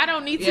feel like I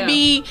don't need to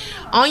be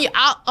on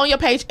your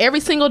page every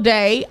single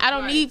day. I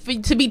don't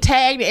need to be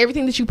tagged in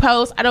everything that you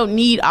post. I don't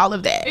need all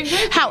of that.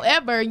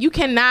 However, you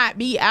cannot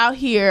be out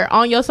here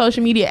on your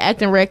social media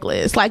acting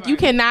reckless. Like you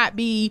cannot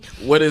be.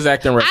 What is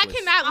acting reckless? I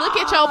cannot look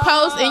at your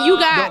post and you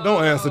got.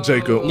 Don't answer,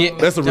 Jacob. Yeah,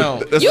 That's a.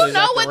 don't. That's You a-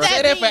 know what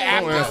Say that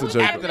that for means. answer,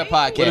 Jacob. after the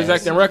podcast. What is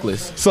acting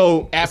reckless?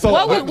 So,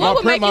 What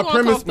would make you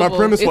premise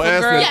uncomfortable for if a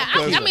asking.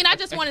 girl- Yeah, I mean, I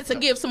just wanted to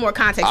give some more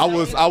context.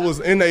 I was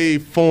in a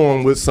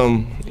forum with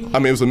some. I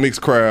mean, it was a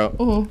mixed crowd,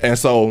 and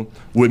so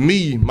with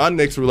me, my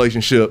next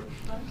relationship,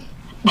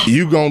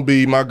 you gonna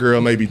be my girl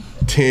maybe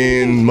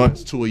 10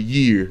 months to a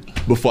year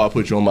before I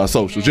put you on my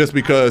social, just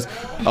because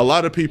a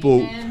lot of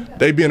people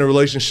they be in a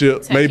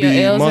relationship maybe your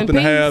a L's month in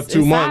and a half, peace 2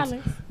 and months.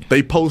 silence.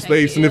 They post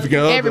their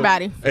significant other,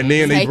 Everybody. and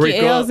then they Take break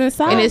your L's in up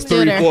silence. And it's still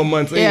 3 there. 4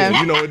 months Yeah. in.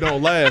 You know it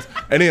don't last,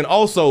 and then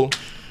also.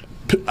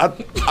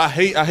 I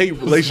hate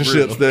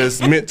relationships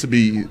that's meant to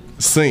be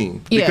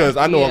seen, Yeah. because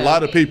I know a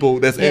lot of people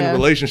that's in Yeah.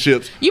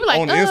 relationships You be like,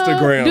 on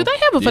Instagram, do they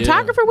have a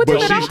photographer with but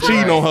them at all she's cheating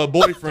times? on her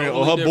boyfriend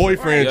or her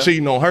boyfriend Yeah.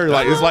 cheating on her.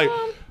 Like it's like,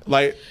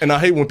 and I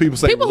hate when people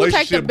say People who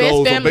take the relationship best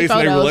goals are family basing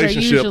their photos are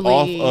relationship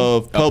off usually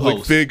of public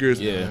post.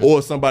 figures Yeah.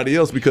 or somebody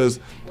else, because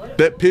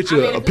that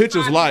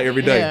pictures lie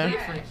every day.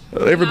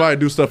 Everybody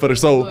do stuff for their.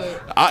 So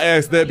I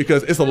ask that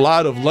because it's a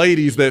lot of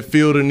ladies that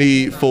feel the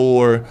need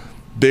for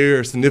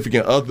their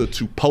significant other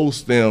to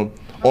post them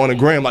on the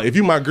gram. Like if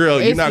you my girl,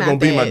 you're It's not not gonna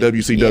be my that.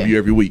 WCW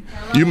every week.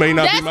 You may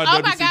not be That's- my oh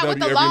my God, WCW with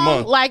the every long,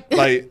 month. like, it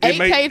may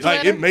 8-page like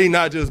letter? it may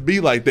not just be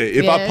like that.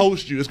 If I Yeah.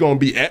 post you, it's gonna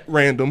be at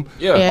random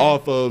Yeah.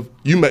 off of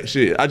you make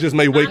shit. I just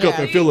may wake up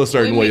and feel a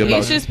certain way about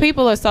It's it. just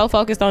people are so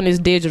focused on this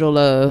digital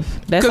love.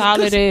 That's all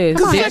it is.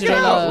 Check it Digital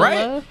out, love.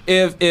 right?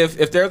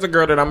 If there's a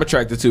girl that I'm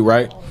attracted to,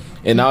 right,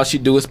 and all she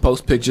do is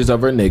post pictures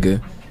of her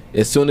nigga,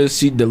 as soon as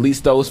she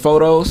deletes those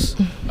photos,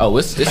 it's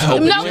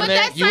open. No, but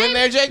that's You in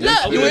there, Jake?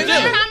 Look, You in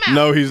there?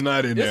 No, he's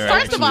not in there.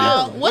 First of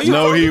all, what's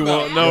no, wrong he with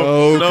won't. that?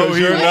 No, because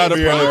he you're won't not a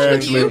be in there problem.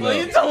 actually. What are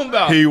you talking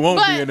about? He won't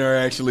But- be in there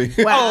actually.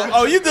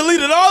 Oh, you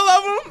deleted all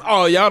of them?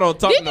 Oh, y'all don't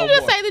talk Didn't no you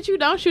just more. say that you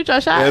don't shoot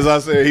your shot? As I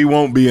said, he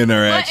won't be in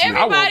there But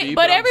actually.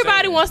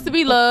 everybody wants to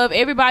be loved.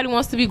 Everybody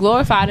wants to be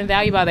glorified and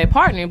valued by their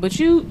partner. But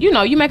you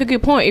make a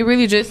good point. It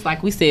really just,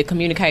 like we said,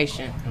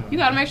 communication. You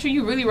got to make sure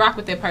you really rock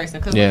with that person.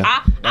 Because Yeah.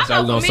 That's I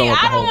how know we gonna for sum me, up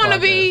the I don't whole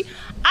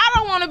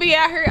want to be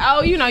out here.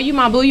 Oh, you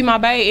my boo, you my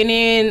bae, and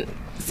then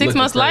 6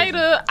 months later,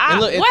 what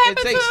happened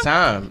it takes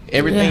time.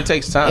 Everything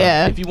takes time.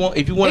 Yeah. If you want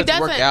it to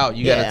work out,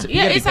 you gotta.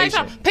 It takes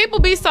time. People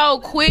be so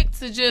quick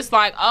to just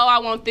like, oh, I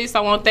want this,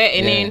 I want that,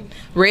 and then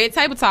Red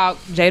Table Talk,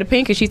 Jada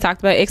Pinkett, she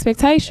talked about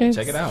expectations.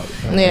 Check it out.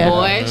 Yeah.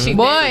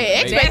 Boy,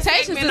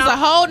 expectations is a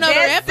whole nother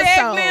episode.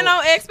 Segment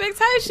on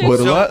expectations. But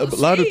a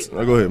lot of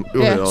go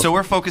ahead. So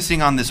we're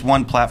focusing on this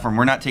one platform.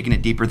 We're not taking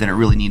it deeper than it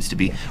really needs to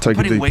be.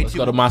 Let's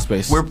go to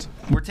MySpace.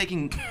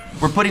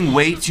 We're putting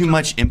way too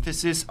much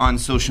emphasis on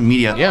social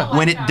media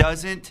when it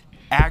doesn't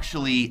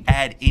actually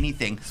add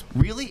anything.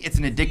 Really, it's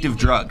an addictive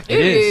drug. It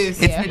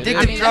is. It's an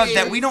addictive drug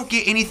that we don't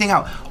get anything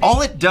out.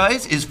 All it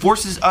does is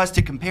forces us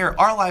to compare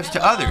our lives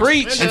to others.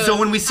 Preach. And so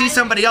when we see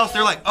somebody else,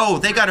 they're like, oh,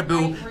 they got a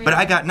boo, but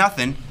I got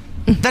nothing.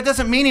 That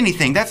doesn't mean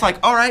anything. That's like,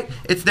 all right,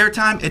 it's their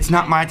time. It's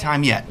not my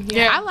time yet.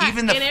 Yeah,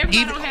 even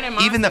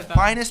the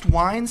finest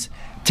wines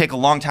take a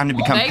long time to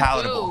become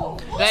palatable.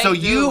 So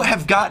you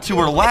have got to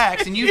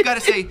relax, and you've got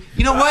to say,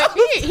 you know what?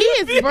 He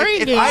is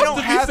bringing. If I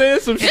don't have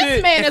this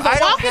man is a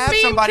walking meme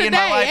somebody in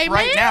my life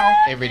right now,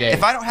 every day.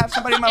 If I don't have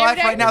somebody in my life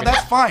right now,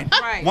 that's fine.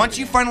 Right. Once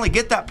you finally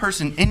get that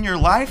person in your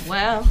life,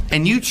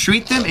 and you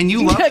treat them and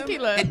you love them,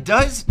 it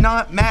does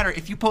not matter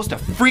if you post a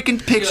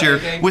freaking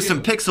picture with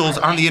some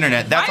pixels on the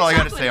internet. That's all I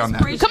got to say on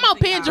that. Come on,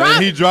 Pen, drop.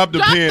 And he dropped the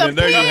pen, and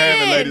there you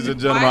have it, ladies and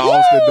gentlemen.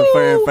 Austin, the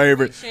fan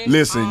favorite.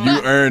 Listen,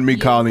 you earned me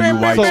calling you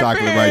white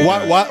chocolate right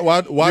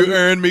now. Why you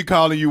earned me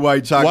calling you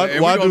white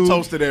chocolate. Why do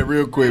toast to that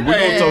real quick? We're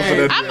gonna toast to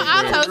that.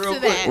 I'll toast to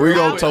that. We're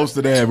gonna toast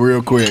to that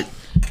real quick.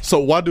 So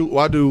why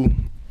do?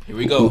 Here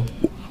we go.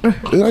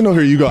 I know.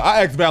 Here you go.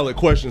 I ask valid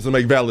questions and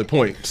make valid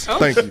points.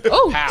 Thank you.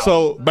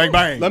 So bang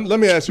bang. Let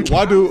me ask you.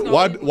 Why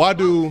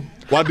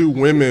do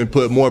women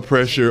put more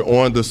pressure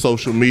on the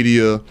social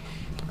media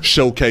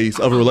showcase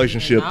of a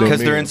relationship than men?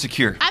 Because they're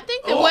insecure. I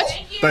think that what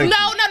Thank you.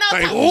 No, we're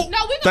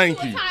gonna do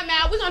a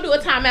timeout. We're gonna do a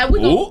timeout. We're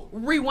gonna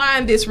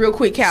rewind this real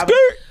quick, Calvin.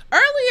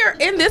 Earlier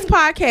in this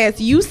podcast,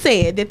 you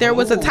said that there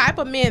was a type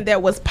of men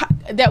that was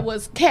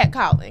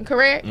catcalling,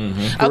 correct?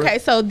 Mm-hmm. Okay,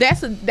 so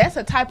that's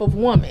a type of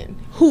woman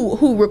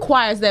who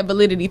requires that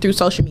validity through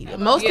social media.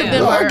 Most of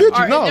them are in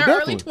their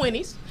early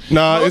 20s.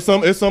 Nah, it's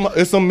some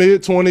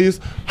mid 20s,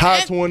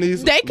 high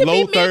 20s, they could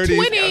low be mid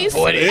 30s.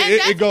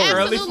 20s. It goes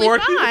early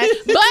 40s.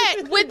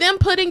 But with them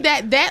putting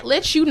that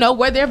lets you know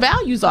where their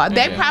values are.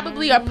 They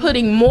probably are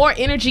putting more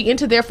energy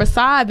into their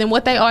facade than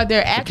what they are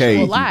their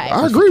actual lives.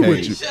 I agree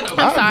with you.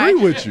 I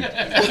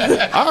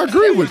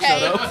agree with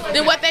you.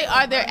 Than what they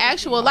are their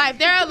actual life.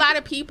 There are a lot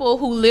of people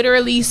who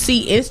literally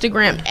see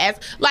Instagram as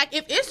like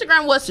if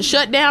Instagram was to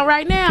shut down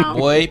right now,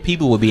 boy,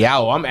 people would be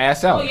out. I'm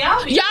ass out.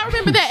 Y'all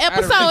remember that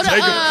episode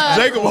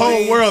of Jacob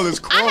whole world is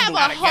crumbling.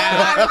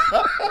 I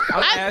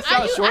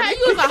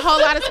use a whole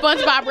lot of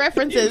SpongeBob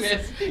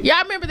references.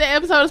 Y'all remember the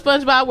episode of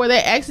SpongeBob where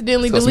they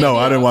accidentally deleted? No,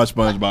 I didn't watch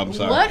SpongeBob. I'm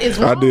sorry. What is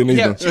wrong? I didn't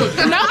either.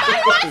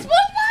 Nobody watched SpongeBob?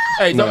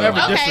 Hey, don't ever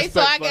Okay,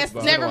 so I guess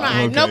never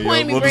mind. No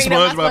point in me bringing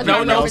up my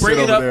SpongeBob. No, bring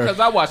it up because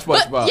I watch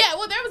SpongeBob.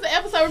 Well, there was an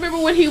episode. Remember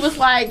when he was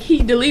like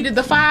he deleted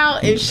the file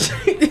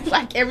and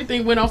like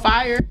everything went on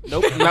fire?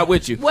 Nope, not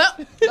with you. Well,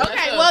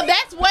 okay, well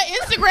that's what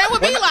Instagram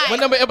would be like. What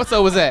number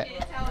episode was that?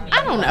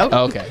 I don't know.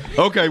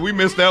 Okay, we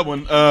missed that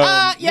one.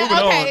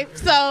 Okay,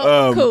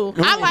 so cool.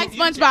 I like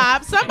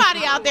SpongeBob.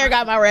 Somebody out there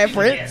got my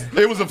reference.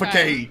 It was a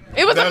facade.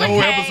 That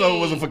whole episode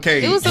was a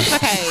facade. It was a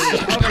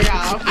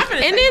facade.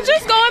 And then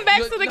just going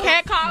back to the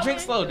cat call. Drink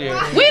slow, dear.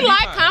 We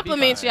like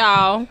compliments,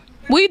 y'all.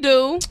 We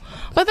do.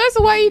 But there's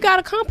a way you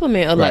gotta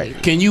compliment a lady.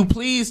 Can you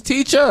please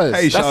teach us?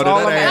 Hey, That's all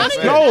I'm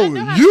asking.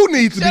 No, you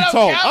need to be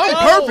taught.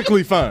 I'm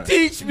perfectly fine.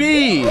 Teach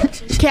me.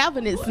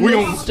 Calvin is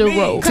Mr.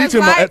 Rose. Teach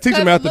him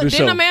after the show.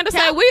 Didn't Amanda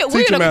say we're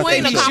the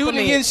queen of He's shooting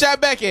and getting compliments?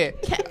 shot back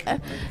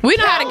at. We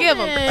know how to give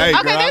them. Hey,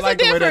 Okay, girl, I there's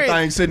like a the way that difference.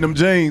 thing sitting them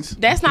jeans.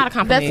 That's not a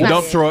compliment.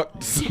 Dump truck.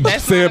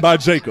 Said by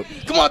Jacob.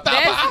 Come on,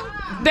 Thapa.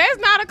 That's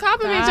not a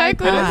compliment,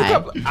 Jacob.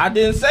 I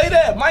didn't say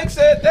that. Mike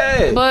said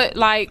that. But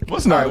like,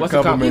 What's not What's a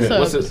the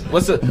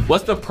compliment?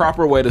 what's the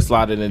proper way to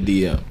slide in a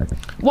DM?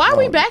 Why are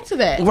we back to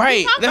that?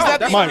 Right.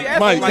 That's Mike,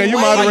 can you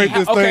moderate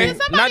this thing?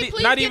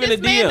 Not even a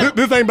DM.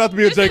 This ain't about to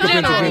be a Jacob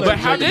intervention. But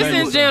how Just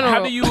in general.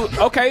 How do you?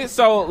 Okay,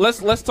 so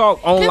let's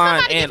talk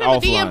online and Can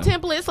somebody give him offline. a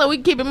DM template so we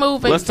can keep it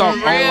moving? Let's talk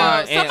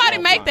online. Somebody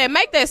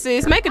make that,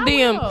 sis. Make a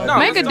DM.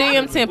 Make a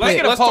DM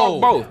template. Let's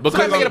talk both.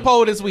 Because make it a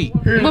poll this week.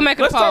 We'll make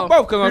a Let's talk poll.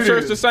 both because I'm sure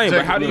it's the same.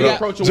 But how do you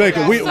approach a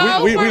Jacob, we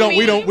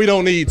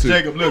don't need to.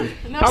 Jacob, look.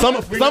 Some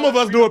of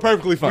us do it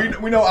perfectly fine.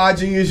 We know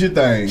IG is your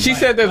thing. She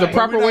said there's a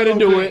proper way to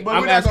do it.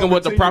 I'm asking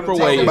what the proper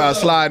way is. About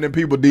sliding in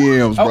people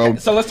DMs, bro. Okay,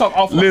 so let's talk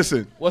offline.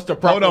 Listen, what's the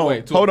proper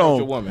way to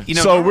approach a woman? You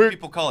know, So we're-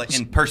 people call it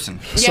in person.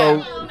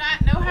 So,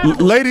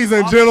 ladies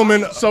and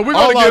gentlemen, So we're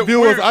all gonna our get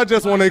viewers, weird. I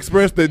just want to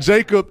express that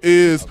Jacob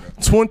is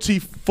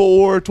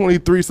 24,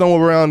 23,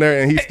 somewhere around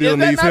there, and he still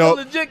needs help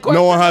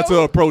knowing how to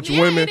approach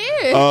women. It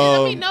is.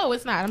 I mean, no,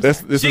 it's not.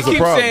 This is a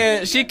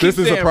problem. She keeps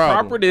saying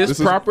proper this,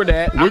 proper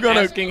that. We're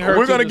gonna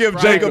give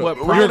Jacob.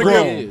 You're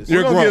grown.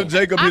 We're gonna give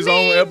Jacob his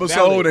own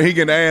episode, and he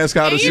can ask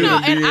how to shoot a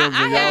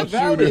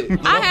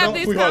DM. I have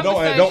this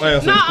conversation. Don't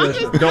answer this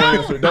question. Don't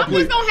answer. Don't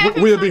please.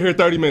 We'll be here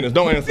 30 minutes.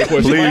 Don't answer the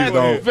question. Please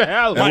don't.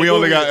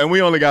 And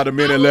we only got a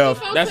minute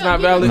left. That's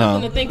not valid.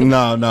 No,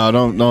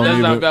 don't. That's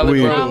not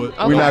valid,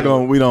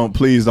 bro. We don't.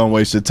 Please don't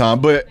waste your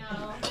time. But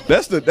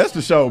that's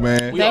the show,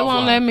 man. They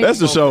won't let me. That's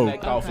the show.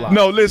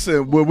 No,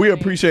 listen. Well, we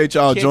appreciate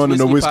y'all joining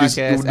the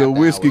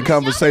Whiskey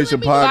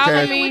Conversation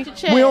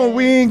podcast. We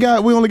only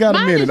got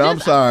a minute. I'm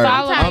sorry.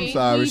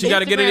 She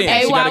gotta get it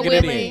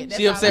in.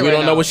 She upset. We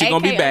don't know when she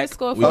gonna be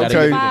back.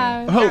 Okay.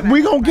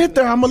 We gonna get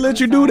there. I'm gonna let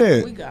you do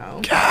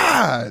that.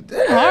 God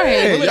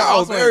damn.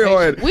 Y'all very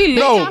hard.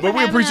 But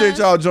we appreciate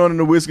y'all joining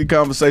the Whiskey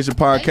Conversation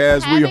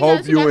podcast. We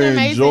hope you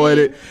enjoyed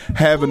it.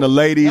 Having the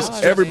ladies.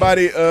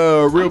 Everybody,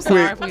 real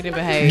quick.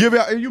 Give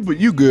out.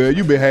 You good.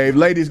 You behave.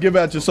 Ladies, give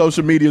out your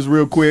social medias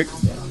real quick.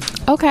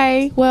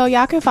 Okay. Well,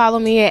 y'all can follow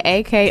me at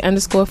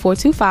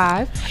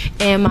AK_425.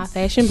 And my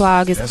fashion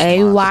blog is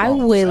AY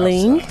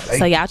Willing.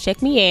 So y'all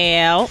check me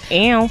out.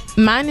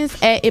 Mine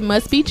is at It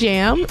Must Be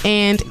Jam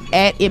and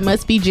at It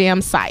Must Be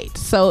Jam site.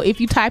 So if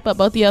you type up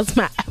both of those,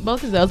 my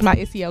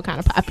SEO kind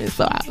of popping.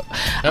 So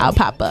I'll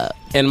pop up.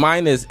 And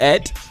mine is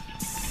at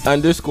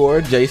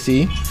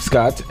 _JC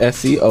Scott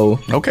SCO.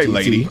 Okay,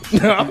 lady.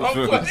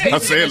 I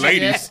said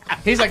ladies.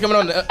 He's like coming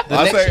on the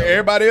I next say show.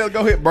 Everybody else, go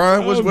ahead,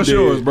 Brian. What's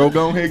yours, bro?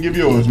 Go ahead, give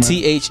yours, man.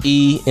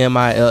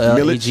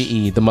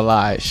 THEMILLEGE, the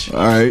Millage. All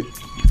right.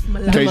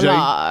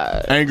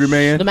 KJ, angry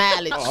man. The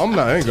mileage. Oh, I'm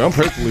not angry. I'm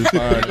perfectly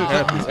fine.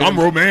 I'm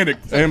romantic.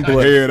 And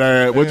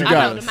blessed. What you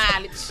got? The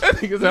mileage.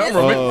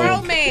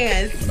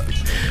 Romance.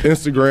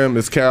 Instagram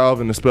is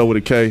Calvin, it's spelled with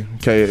a K.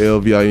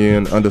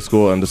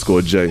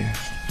 KALVIN__J.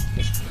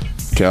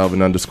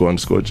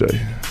 Calvin__J.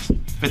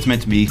 If it's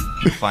meant to be,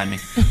 find me.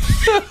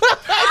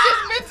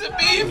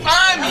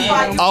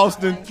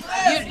 Austin.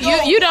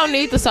 You don't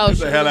need the social.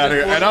 Get the hell out of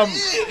here. And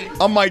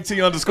I'm Mike T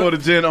 _the on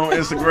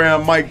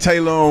Instagram, Mike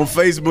Taylor on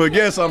Facebook.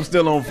 Yes, I'm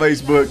still on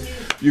Facebook.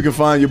 You can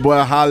find your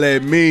boy, holla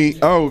at me.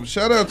 Oh,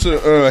 shout out to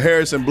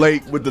Harrison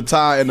Blake with the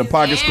tie and the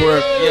pocket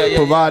square,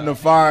 providing the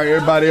fire.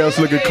 Everybody else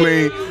looking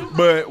clean.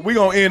 But we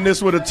gonna end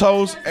this with a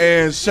toast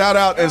and shout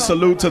out and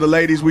salute to the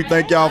ladies. We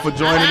thank y'all for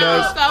joining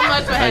us. Thank you so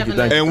much for having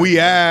us. And we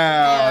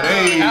out.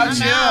 Hey,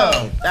 I'm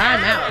out.